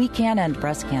 we can end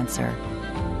breast cancer.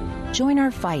 Join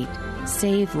our fight.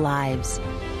 Save lives.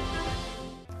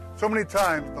 So many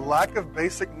times, the lack of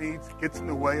basic needs gets in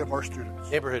the way of our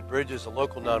students. Neighborhood Bridges, a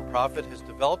local nonprofit, has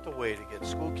developed a way to get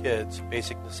school kids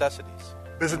basic necessities.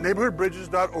 Visit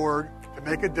neighborhoodbridges.org to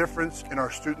make a difference in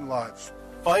our student lives.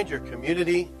 Find your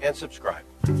community and subscribe.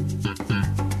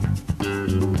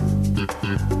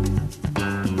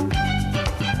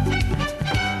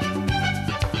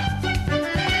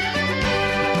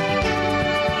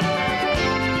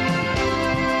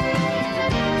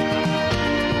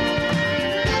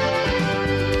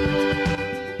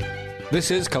 This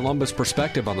is Columbus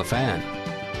Perspective on the Fan.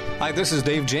 Hi, this is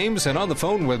Dave James, and on the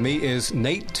phone with me is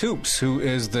Nate Toops, who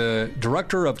is the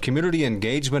Director of Community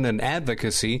Engagement and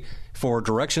Advocacy for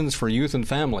Directions for Youth and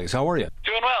Families. How are you?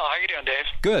 Doing well. How are you doing, Dave?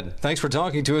 Good. Thanks for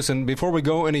talking to us. And before we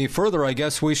go any further, I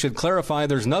guess we should clarify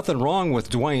there's nothing wrong with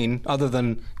Dwayne other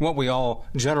than what we all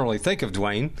generally think of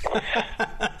Dwayne.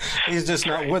 He's just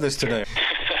not with us today.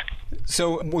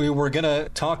 So we were going to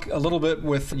talk a little bit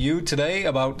with you today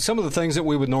about some of the things that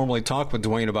we would normally talk with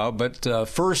Dwayne about. But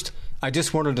first, I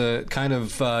just wanted to kind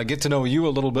of get to know you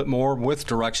a little bit more with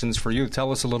Directions for Youth.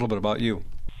 Tell us a little bit about you.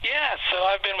 Yeah, so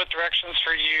I've been with Directions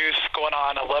for Youth going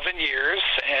on 11 years,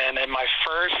 and in my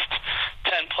first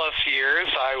 10-plus years,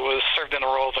 I was served in the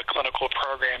role of a clinical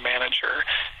program manager.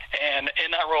 And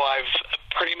in that role, I've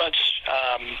pretty much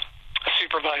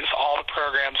supervise all the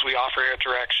programs we offer at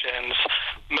Directions.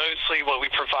 Mostly what we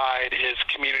provide is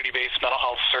community-based mental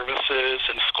health services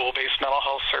and school-based mental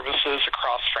health services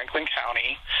across Franklin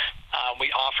County. We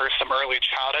offer some early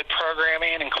childhood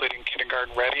programming, including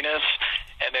kindergarten readiness,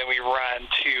 and and then we run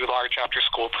 2 large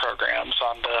after-school programs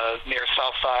on the near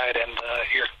south side and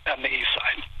on the east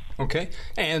side. Okay.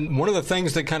 And one of the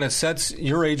things that kind of sets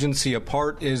your agency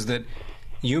apart is that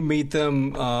you meet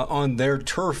them on their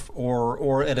turf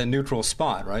or at a neutral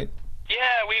spot, right?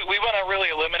 Yeah, we want to really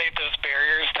eliminate those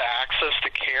barriers to access to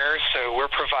care. So we're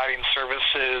providing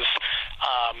services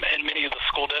in many of the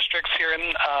school districts here in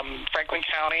Franklin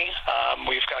County.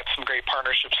 We've got some great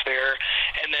partnerships there.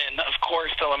 And then, of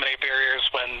course, to eliminate barriers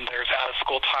when there's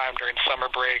out-of-school time during summer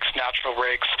breaks, natural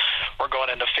breaks, we're going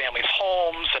into families'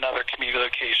 homes and other community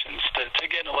locations to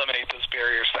again, eliminate those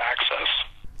barriers to access.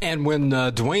 And when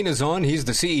Dwayne is on, he's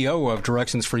the CEO of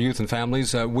Directions for Youth and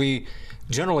Families. We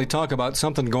generally talk about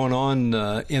something going on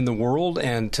in the world,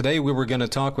 and today we were going to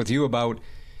talk with you about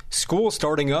school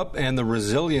starting up and the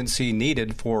resiliency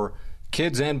needed for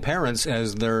kids and parents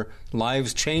as their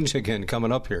lives change again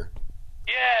coming up here.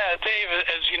 Yeah, Dave,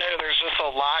 as you know, there's just a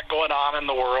lot going on in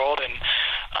the world, and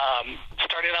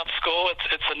starting out school,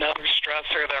 it's another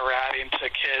stressor that we're adding to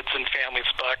kids and families'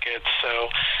 buckets. So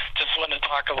just want to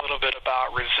talk a little bit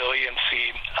about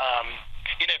resiliency.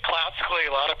 Classically,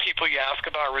 a lot of people you ask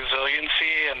about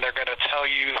resiliency, and they're going to tell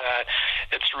you that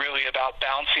it's really about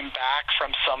bouncing back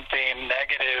from something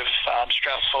negative,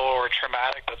 stressful, or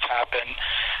traumatic that's happened.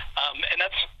 And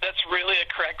that's really a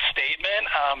correct statement,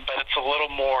 but it's a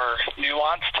little more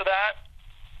nuanced to that.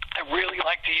 I really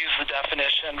like to use the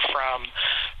definition from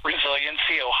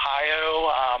Resiliency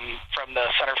Ohio, from the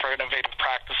Center for Innovative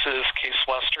Practices, Case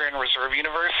Western Reserve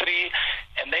University,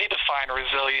 and they define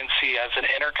resiliency as an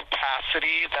inner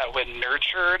capacity that, when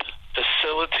nurtured,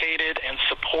 facilitated, and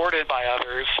supported by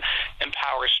others,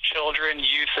 empowers children,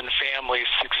 youth, and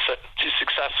families to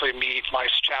successfully meet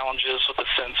life's challenges with a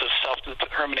sense of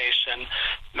self-determination,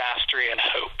 mastery, and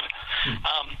hope.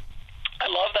 I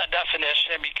love that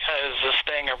definition because this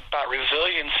thing about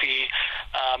resiliency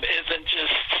isn't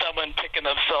just someone picking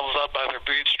themselves up by their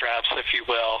bootstraps, if you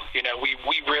will.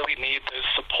 We really need those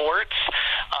supports,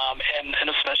 and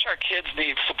especially our kids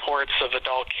need supports of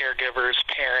adult caregivers,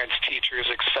 parents, teachers,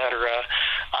 etc.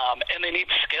 And they need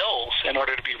skills in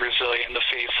order to be resilient in the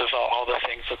face of all the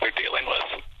things that they're dealing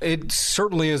with. It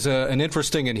certainly is an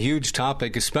interesting and huge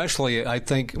topic, especially, I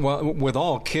think, with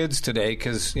all kids today,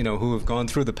 because, who have gone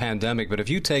through the pandemic. But if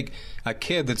you take a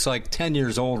kid that's like 10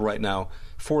 years old right now,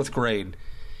 4th grade,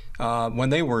 when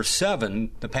they were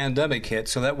 7, the pandemic hit,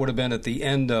 so that would have been at the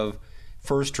end of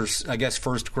first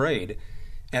grade.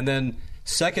 And then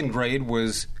 2nd grade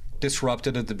was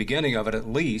disrupted at the beginning of it, at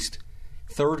least.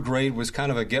 3rd grade was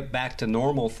kind of a get back to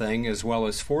normal thing, as well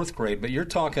as 4th grade. But you're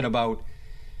talking about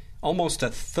almost a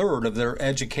third of their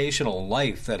educational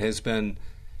life that has been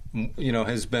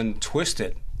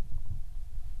twisted.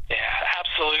 Yeah,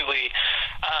 absolutely.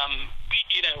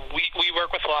 We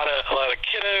work with a lot of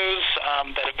kiddos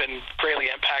that have been greatly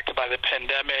impacted by the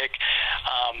pandemic,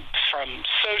 from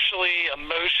socially,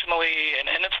 emotionally,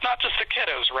 and it's not just the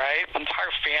kiddos, right? The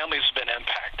entire family's been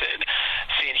impacted,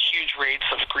 seeing huge rates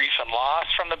of grief and loss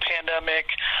from the pandemic,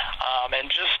 and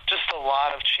just a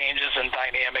lot of changes and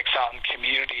dynamics out in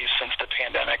communities since the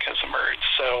pandemic has emerged.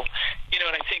 So,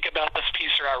 when I think about this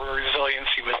piece around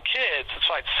resiliency with kids, that's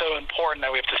why it's so important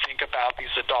that we have to think about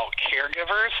these adult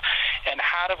caregivers and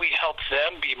how do we help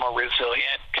them be more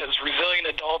resilient, because resilient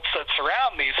adults that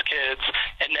surround these kids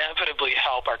inevitably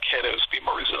help our kiddos be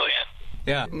more resilient.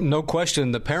 Yeah, no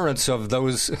question. The parents of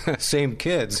those same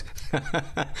kids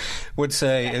would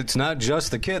say it's not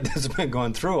just the kid that's been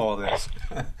going through all this.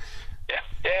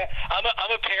 Yeah. I'm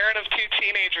a parent of 2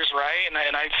 teenagers, right?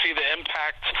 And I see the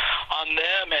impact on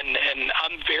them, and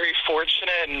I'm very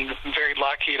fortunate and very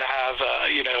lucky to have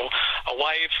a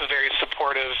wife, a very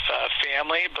supportive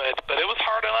family, but it was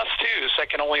hard on us too. So I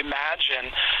can only imagine,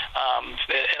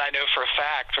 and I know for a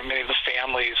fact from many of the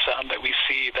families that we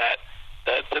see that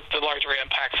the larger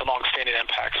impacts and long-standing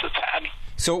impacts it's had.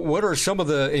 So what are some of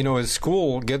the, as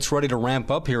school gets ready to ramp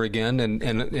up here again, and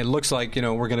it looks like,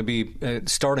 we're going to be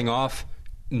starting off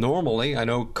normally. I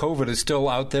know COVID is still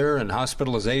out there and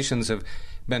hospitalizations have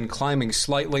been climbing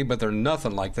slightly, but they're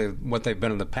nothing like what they've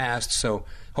been in the past. So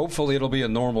hopefully it'll be a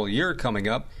normal year coming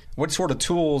up. What sort of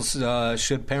tools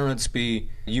should parents be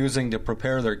using to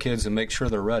prepare their kids and make sure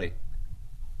they're ready?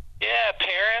 Yeah,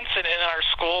 parents and in our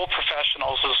school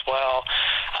professionals as well.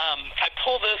 I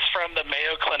pull this from the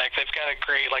Mayo Clinic. They've got a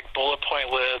great bullet point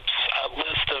list of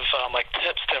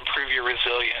tips to improve your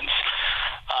resilience.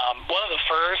 One of the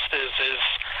first is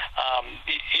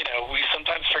we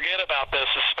sometimes forget about this,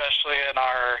 especially in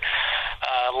our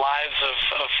lives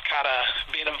of kind of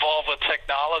being involved with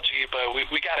technology, but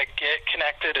we got to get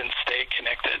connected and stay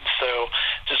connected. So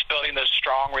just building those strong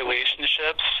strong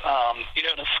relationships.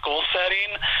 In a school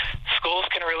setting, schools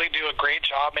can really do a great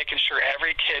job making sure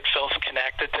every kid feels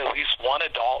connected to at least one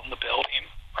adult in the building,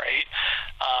 right?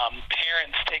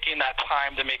 Parents taking that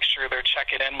time to make sure they're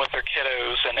checking in with their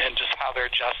kiddos and just how they're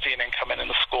adjusting and coming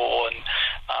into school, and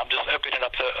just opening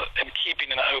up and keeping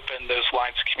it open those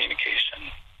lines of communication.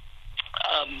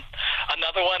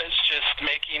 Another one is just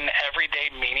making every day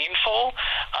meaningful.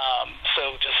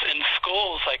 So just in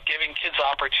schools, like giving kids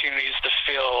opportunities to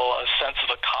feel a sense of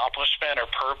accomplishment or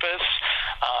purpose,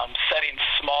 setting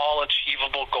small,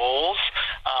 achievable goals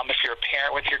if you're a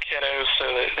parent with your kiddos, so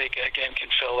that they, again, can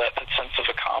feel that sense of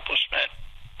accomplishment.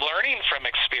 Learning from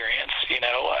experience,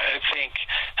 I think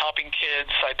helping kids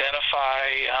identify,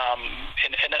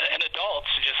 and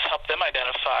adults, just help them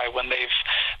identify when they've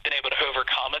been able to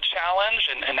overcome a challenge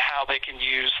and how they can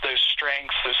use those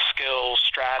strengths, those skills,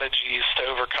 strategies to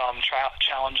overcome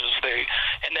challenges they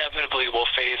inevitably will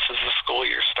face as the school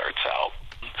year starts out.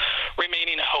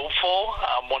 Remaining hopeful.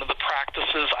 One of the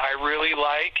practices I really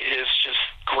like is just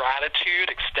gratitude,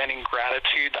 extending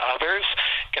gratitude to others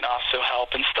can also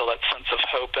help instill that sense of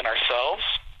hope in ourselves.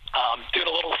 Doing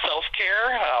a little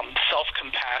self-care,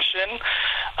 self-compassion,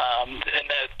 and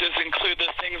that does include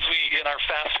the things in our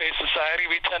fast-paced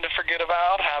society we tend to forget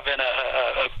about, having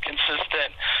a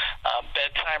consistent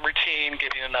bedtime routine,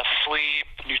 getting enough sleep,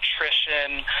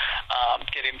 nutrition,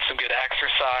 getting some good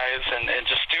exercise, and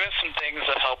just doing some things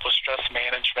that help with stress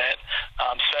management,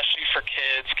 especially for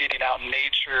kids, getting out in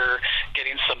nature,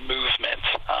 getting some movement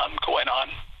going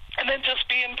on. And then just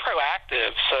being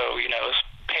proactive. So, as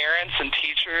parents and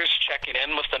teachers checking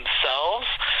in with themselves,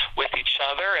 with each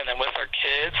other, and then with our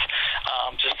kids,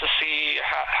 just to see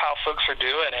how folks are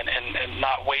doing and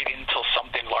not waiting until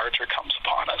something larger comes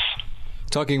upon us.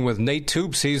 Talking with Nate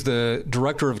Toops, he's the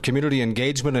Director of Community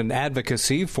Engagement and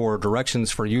Advocacy for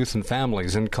Directions for Youth and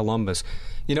Families in Columbus.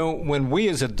 When we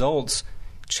as adults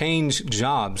change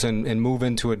jobs and move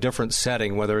into a different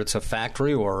setting, whether it's a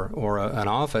factory or an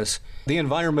office, the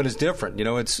environment is different.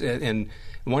 It's in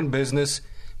one business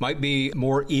might be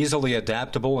more easily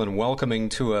adaptable and welcoming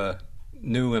to a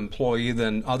new employee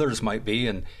than others might be,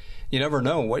 and you never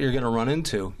know what you're going to run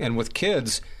into. And with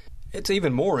kids, it's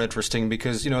even more interesting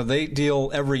because, they deal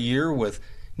every year with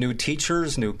new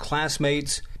teachers, new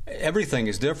classmates. Everything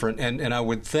is different, and I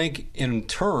would think in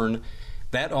turn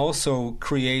that also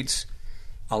creates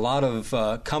a lot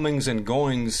of comings and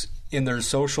goings in their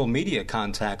social media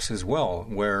contacts as well,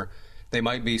 where they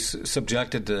might be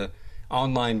subjected to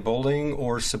online bullying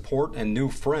or support and new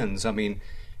friends. I mean,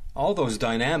 all those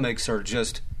dynamics are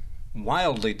just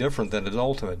wildly different than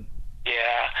adulthood.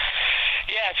 Yeah,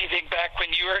 if you think back when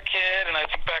you were a kid, and I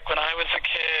think back when I was a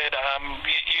kid,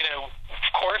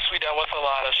 of course we dealt with a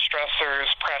lot of stressors,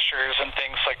 pressures, and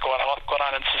things like going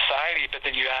on in society, but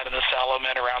then you add in this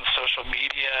element around social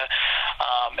media,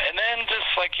 and then just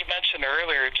like you mentioned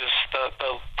earlier, just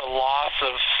the loss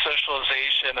of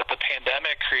socialization that the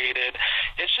pandemic created.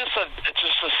 It's just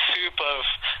a soup of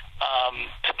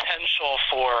potential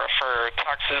for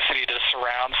toxicity to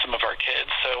surround some of our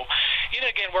kids. So,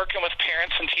 again, working with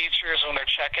parents and teachers when they're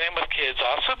checking in with kids,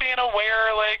 also being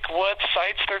aware, like, what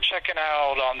sites they're checking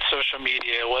out on social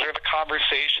media, what are the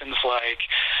conversations like,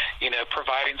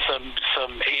 providing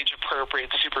some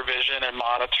age-appropriate supervision and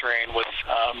monitoring with,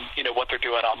 what they're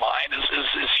doing online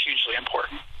is hugely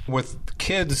important. With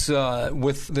kids,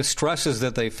 with the stresses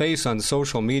that they face on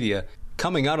social media,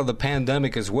 coming out of the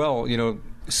pandemic as well,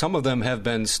 some of them have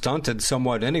been stunted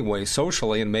somewhat anyway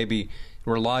socially and maybe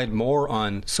relied more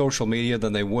on social media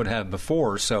than they would have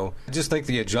before. So I just think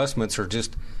the adjustments are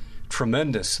just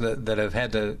tremendous that have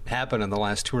had to happen in the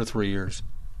last 2 or 3 years.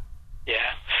 Yeah.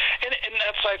 And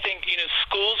that's, I think,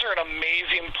 schools are an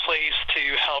amazing place to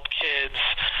help kids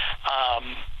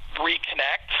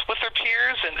reconnect with their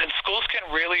peers, and schools can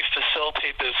really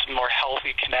facilitate those more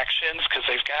healthy connections because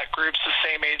they've got groups of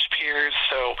same age peers.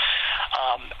 So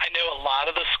I know a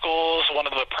lot of the schools, one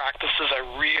of the practices I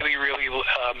really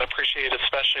appreciate,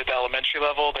 especially at the elementary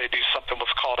level, they do something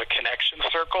what's called a connection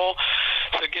circle.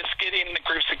 So just getting the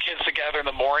groups of kids together in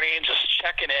the morning, just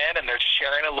checking in, and they're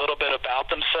sharing a little bit about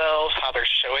themselves, how they're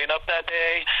showing up that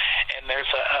day, and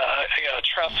there's a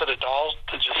trusted adult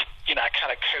to just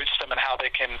kind of coach them in how they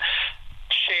can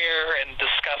share and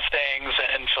discuss things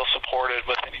and feel supported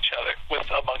within each other,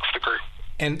 amongst the group.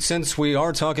 And since we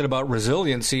are talking about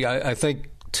resiliency, I think,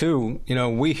 too,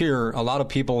 we hear a lot of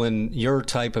people in your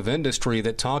type of industry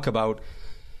that talk about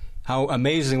how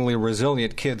amazingly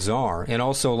resilient kids are. And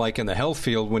also, like in the health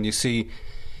field, when you see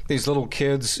these little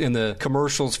kids in the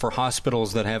commercials for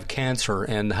hospitals that have cancer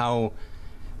and how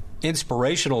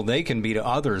inspirational they can be to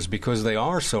others because they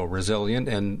are so resilient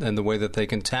and the way that they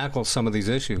can tackle some of these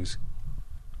issues.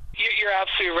 You're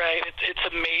absolutely right.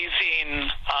 It's amazing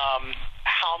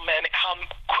how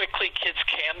quickly kids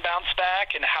can bounce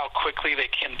back and how quickly they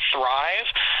can thrive,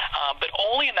 but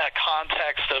only in that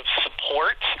context of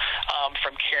support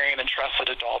from caring and trusted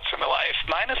adults in their life.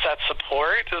 Minus that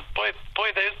support,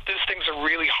 those things are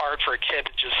really hard for a kid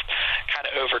to just kind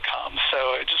of overcome. So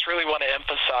I just really want to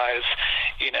emphasize,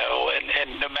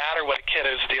 and no matter what a kid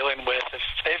is dealing with, if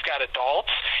they've got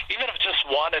adults, even if just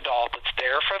one adult that's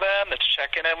there for them, that's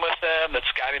checking in with them,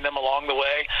 that's guiding them along the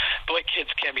way, kids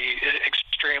can be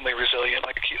extremely resilient,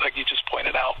 like you just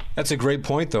pointed out. That's a great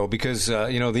point, though, because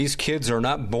these kids are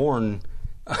not born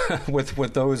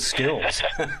with those skills.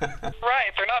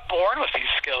 Right, they're not born with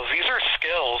these skills. These are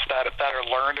skills that are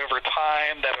learned over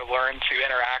time, that are learned through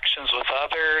interactions with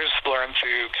others, learned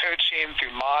through coaching,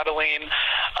 through modeling.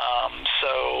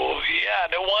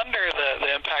 No wonder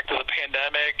the impact of the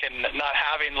pandemic and not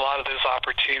having a lot of those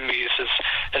opportunities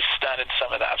has stunted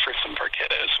some of that for some of our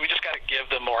kiddos. We just got to give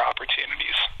them more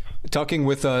opportunities. Talking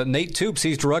with Nate Toops,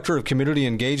 he's Director of Community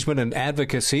Engagement and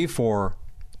Advocacy for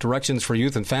Directions for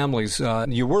Youth and Families.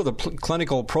 You were the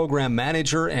clinical program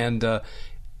manager and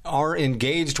are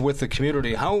engaged with the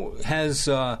community. How has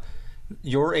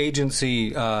your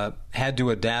agency had to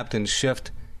adapt and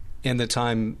shift in the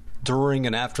time during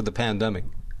and after the pandemic?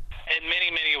 In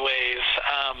many, many ways.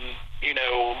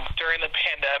 During the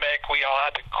pandemic, we all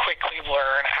had to quickly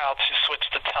learn how to switch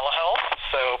to telehealth,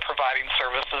 so providing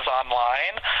services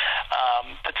online.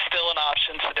 It's still an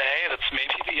option today. That's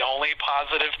maybe the only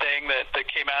positive thing that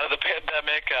came out of the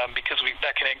pandemic because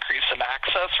that can increase some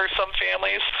access for some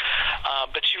families.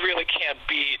 But you really can't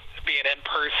beat being in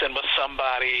person with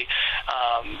somebody,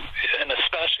 and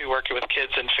especially working with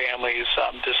kids and families.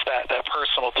 Just that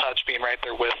personal touch, being right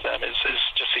there with them is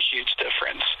just a huge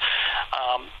difference.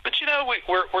 But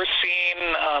we're seeing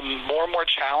more and more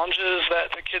challenges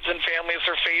that the kids and families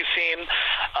are facing.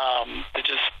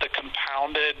 The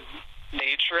compounded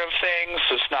nature of things.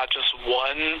 So it's not just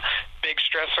one big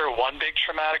stressor, one big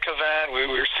traumatic event.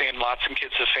 We're seeing lots of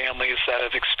kids and families that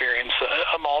have experienced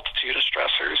a multitude of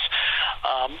stressors.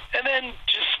 And then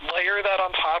just layer that on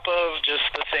top of just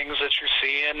the things that you're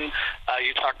seeing.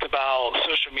 You talked about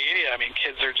social media. I mean,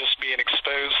 kids are just being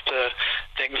exposed to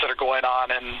things that are going on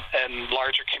in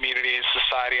larger communities,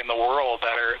 society, and the world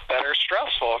that are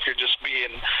stressful if you're just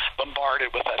being bombarded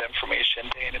with that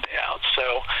information day in and day out.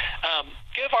 So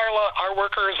give our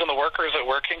workers and the workers that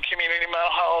work in community mental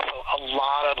health a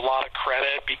lot of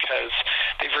credit, because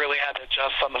they've really had to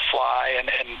adjust on the fly and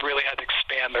really had to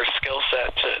expand their skill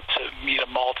set to meet a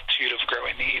multitude of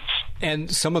growing needs. And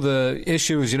some of the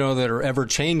issues, that are ever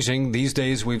changing these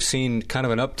days, we've seen kind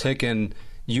of an uptick in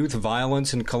youth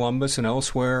violence in Columbus and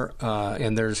elsewhere.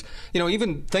 And there's,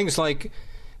 even things like,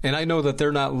 and I know that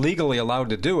they're not legally allowed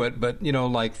to do it, but,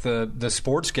 like the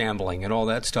sports gambling and all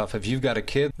that stuff. If you've got a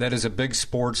kid that is a big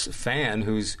sports fan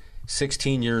who's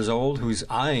 16 years old, who's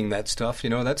eyeing that stuff,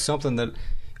 that's something that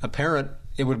a parent,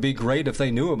 it would be great if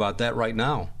they knew about that right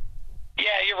now. Yeah,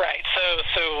 you're right. So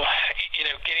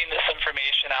getting this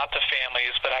information out to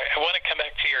families, but I want to come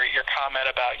back to your comment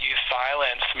about youth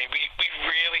violence. I mean, we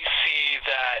really see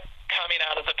that coming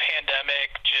out of the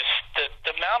pandemic, just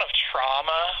the amount of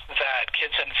trauma that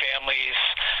kids and families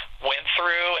went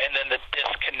through, and then the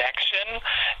disconnection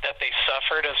that they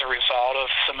suffered as a result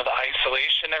of some of the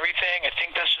isolation and everything. I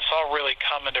think that's just all really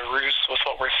coming to roost with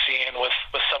what we're seeing with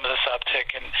some of this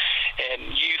uptick in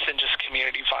youth and just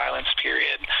community violence,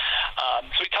 period.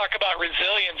 So we talk about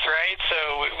resilience, right?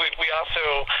 So we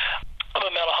also, I'm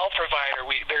a mental health provider.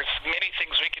 There's many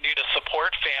things we can do to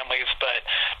support families, but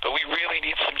we really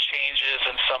need some changes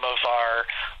in some of our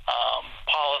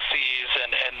policies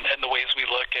and the ways we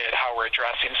look at how we're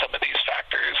addressing some of these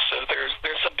factors. So there's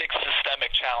some big systemic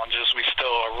challenges we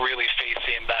still are really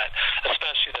facing that,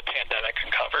 especially the pandemic,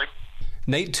 uncovered.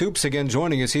 Nate Toops again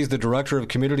joining us. He's the Director of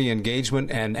Community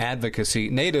Engagement and Advocacy.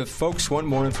 Nate, if folks want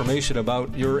more information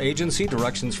about your agency,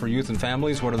 Directions for Youth and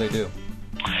Families, what do they do?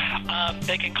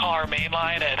 They can call our main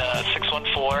line at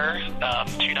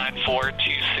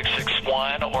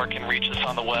 614-294-2661, or can reach us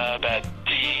on the web at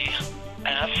dfyf.org.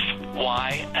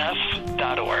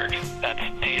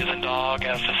 That's D as in dog,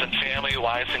 F as in family,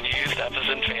 Y as in youth, F as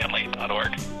in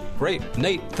family.org. Great.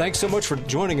 Nate, thanks so much for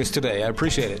joining us today. I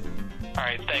appreciate it. All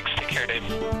right, thanks. Take care, Dave.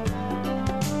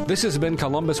 This has been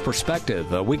Columbus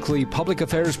Perspective, a weekly public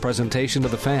affairs presentation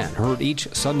of The Fan, heard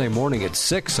each Sunday morning at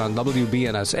 6 on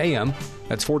WBNS AM,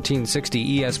 that's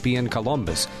 1460 ESPN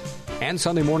Columbus, and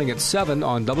Sunday morning at 7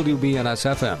 on WBNS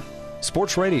FM.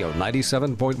 Sports Radio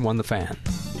 97.1 The Fan.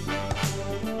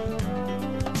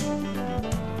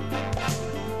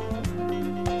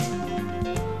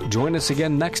 Join us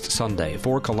again next Sunday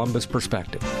for Columbus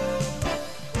Perspective.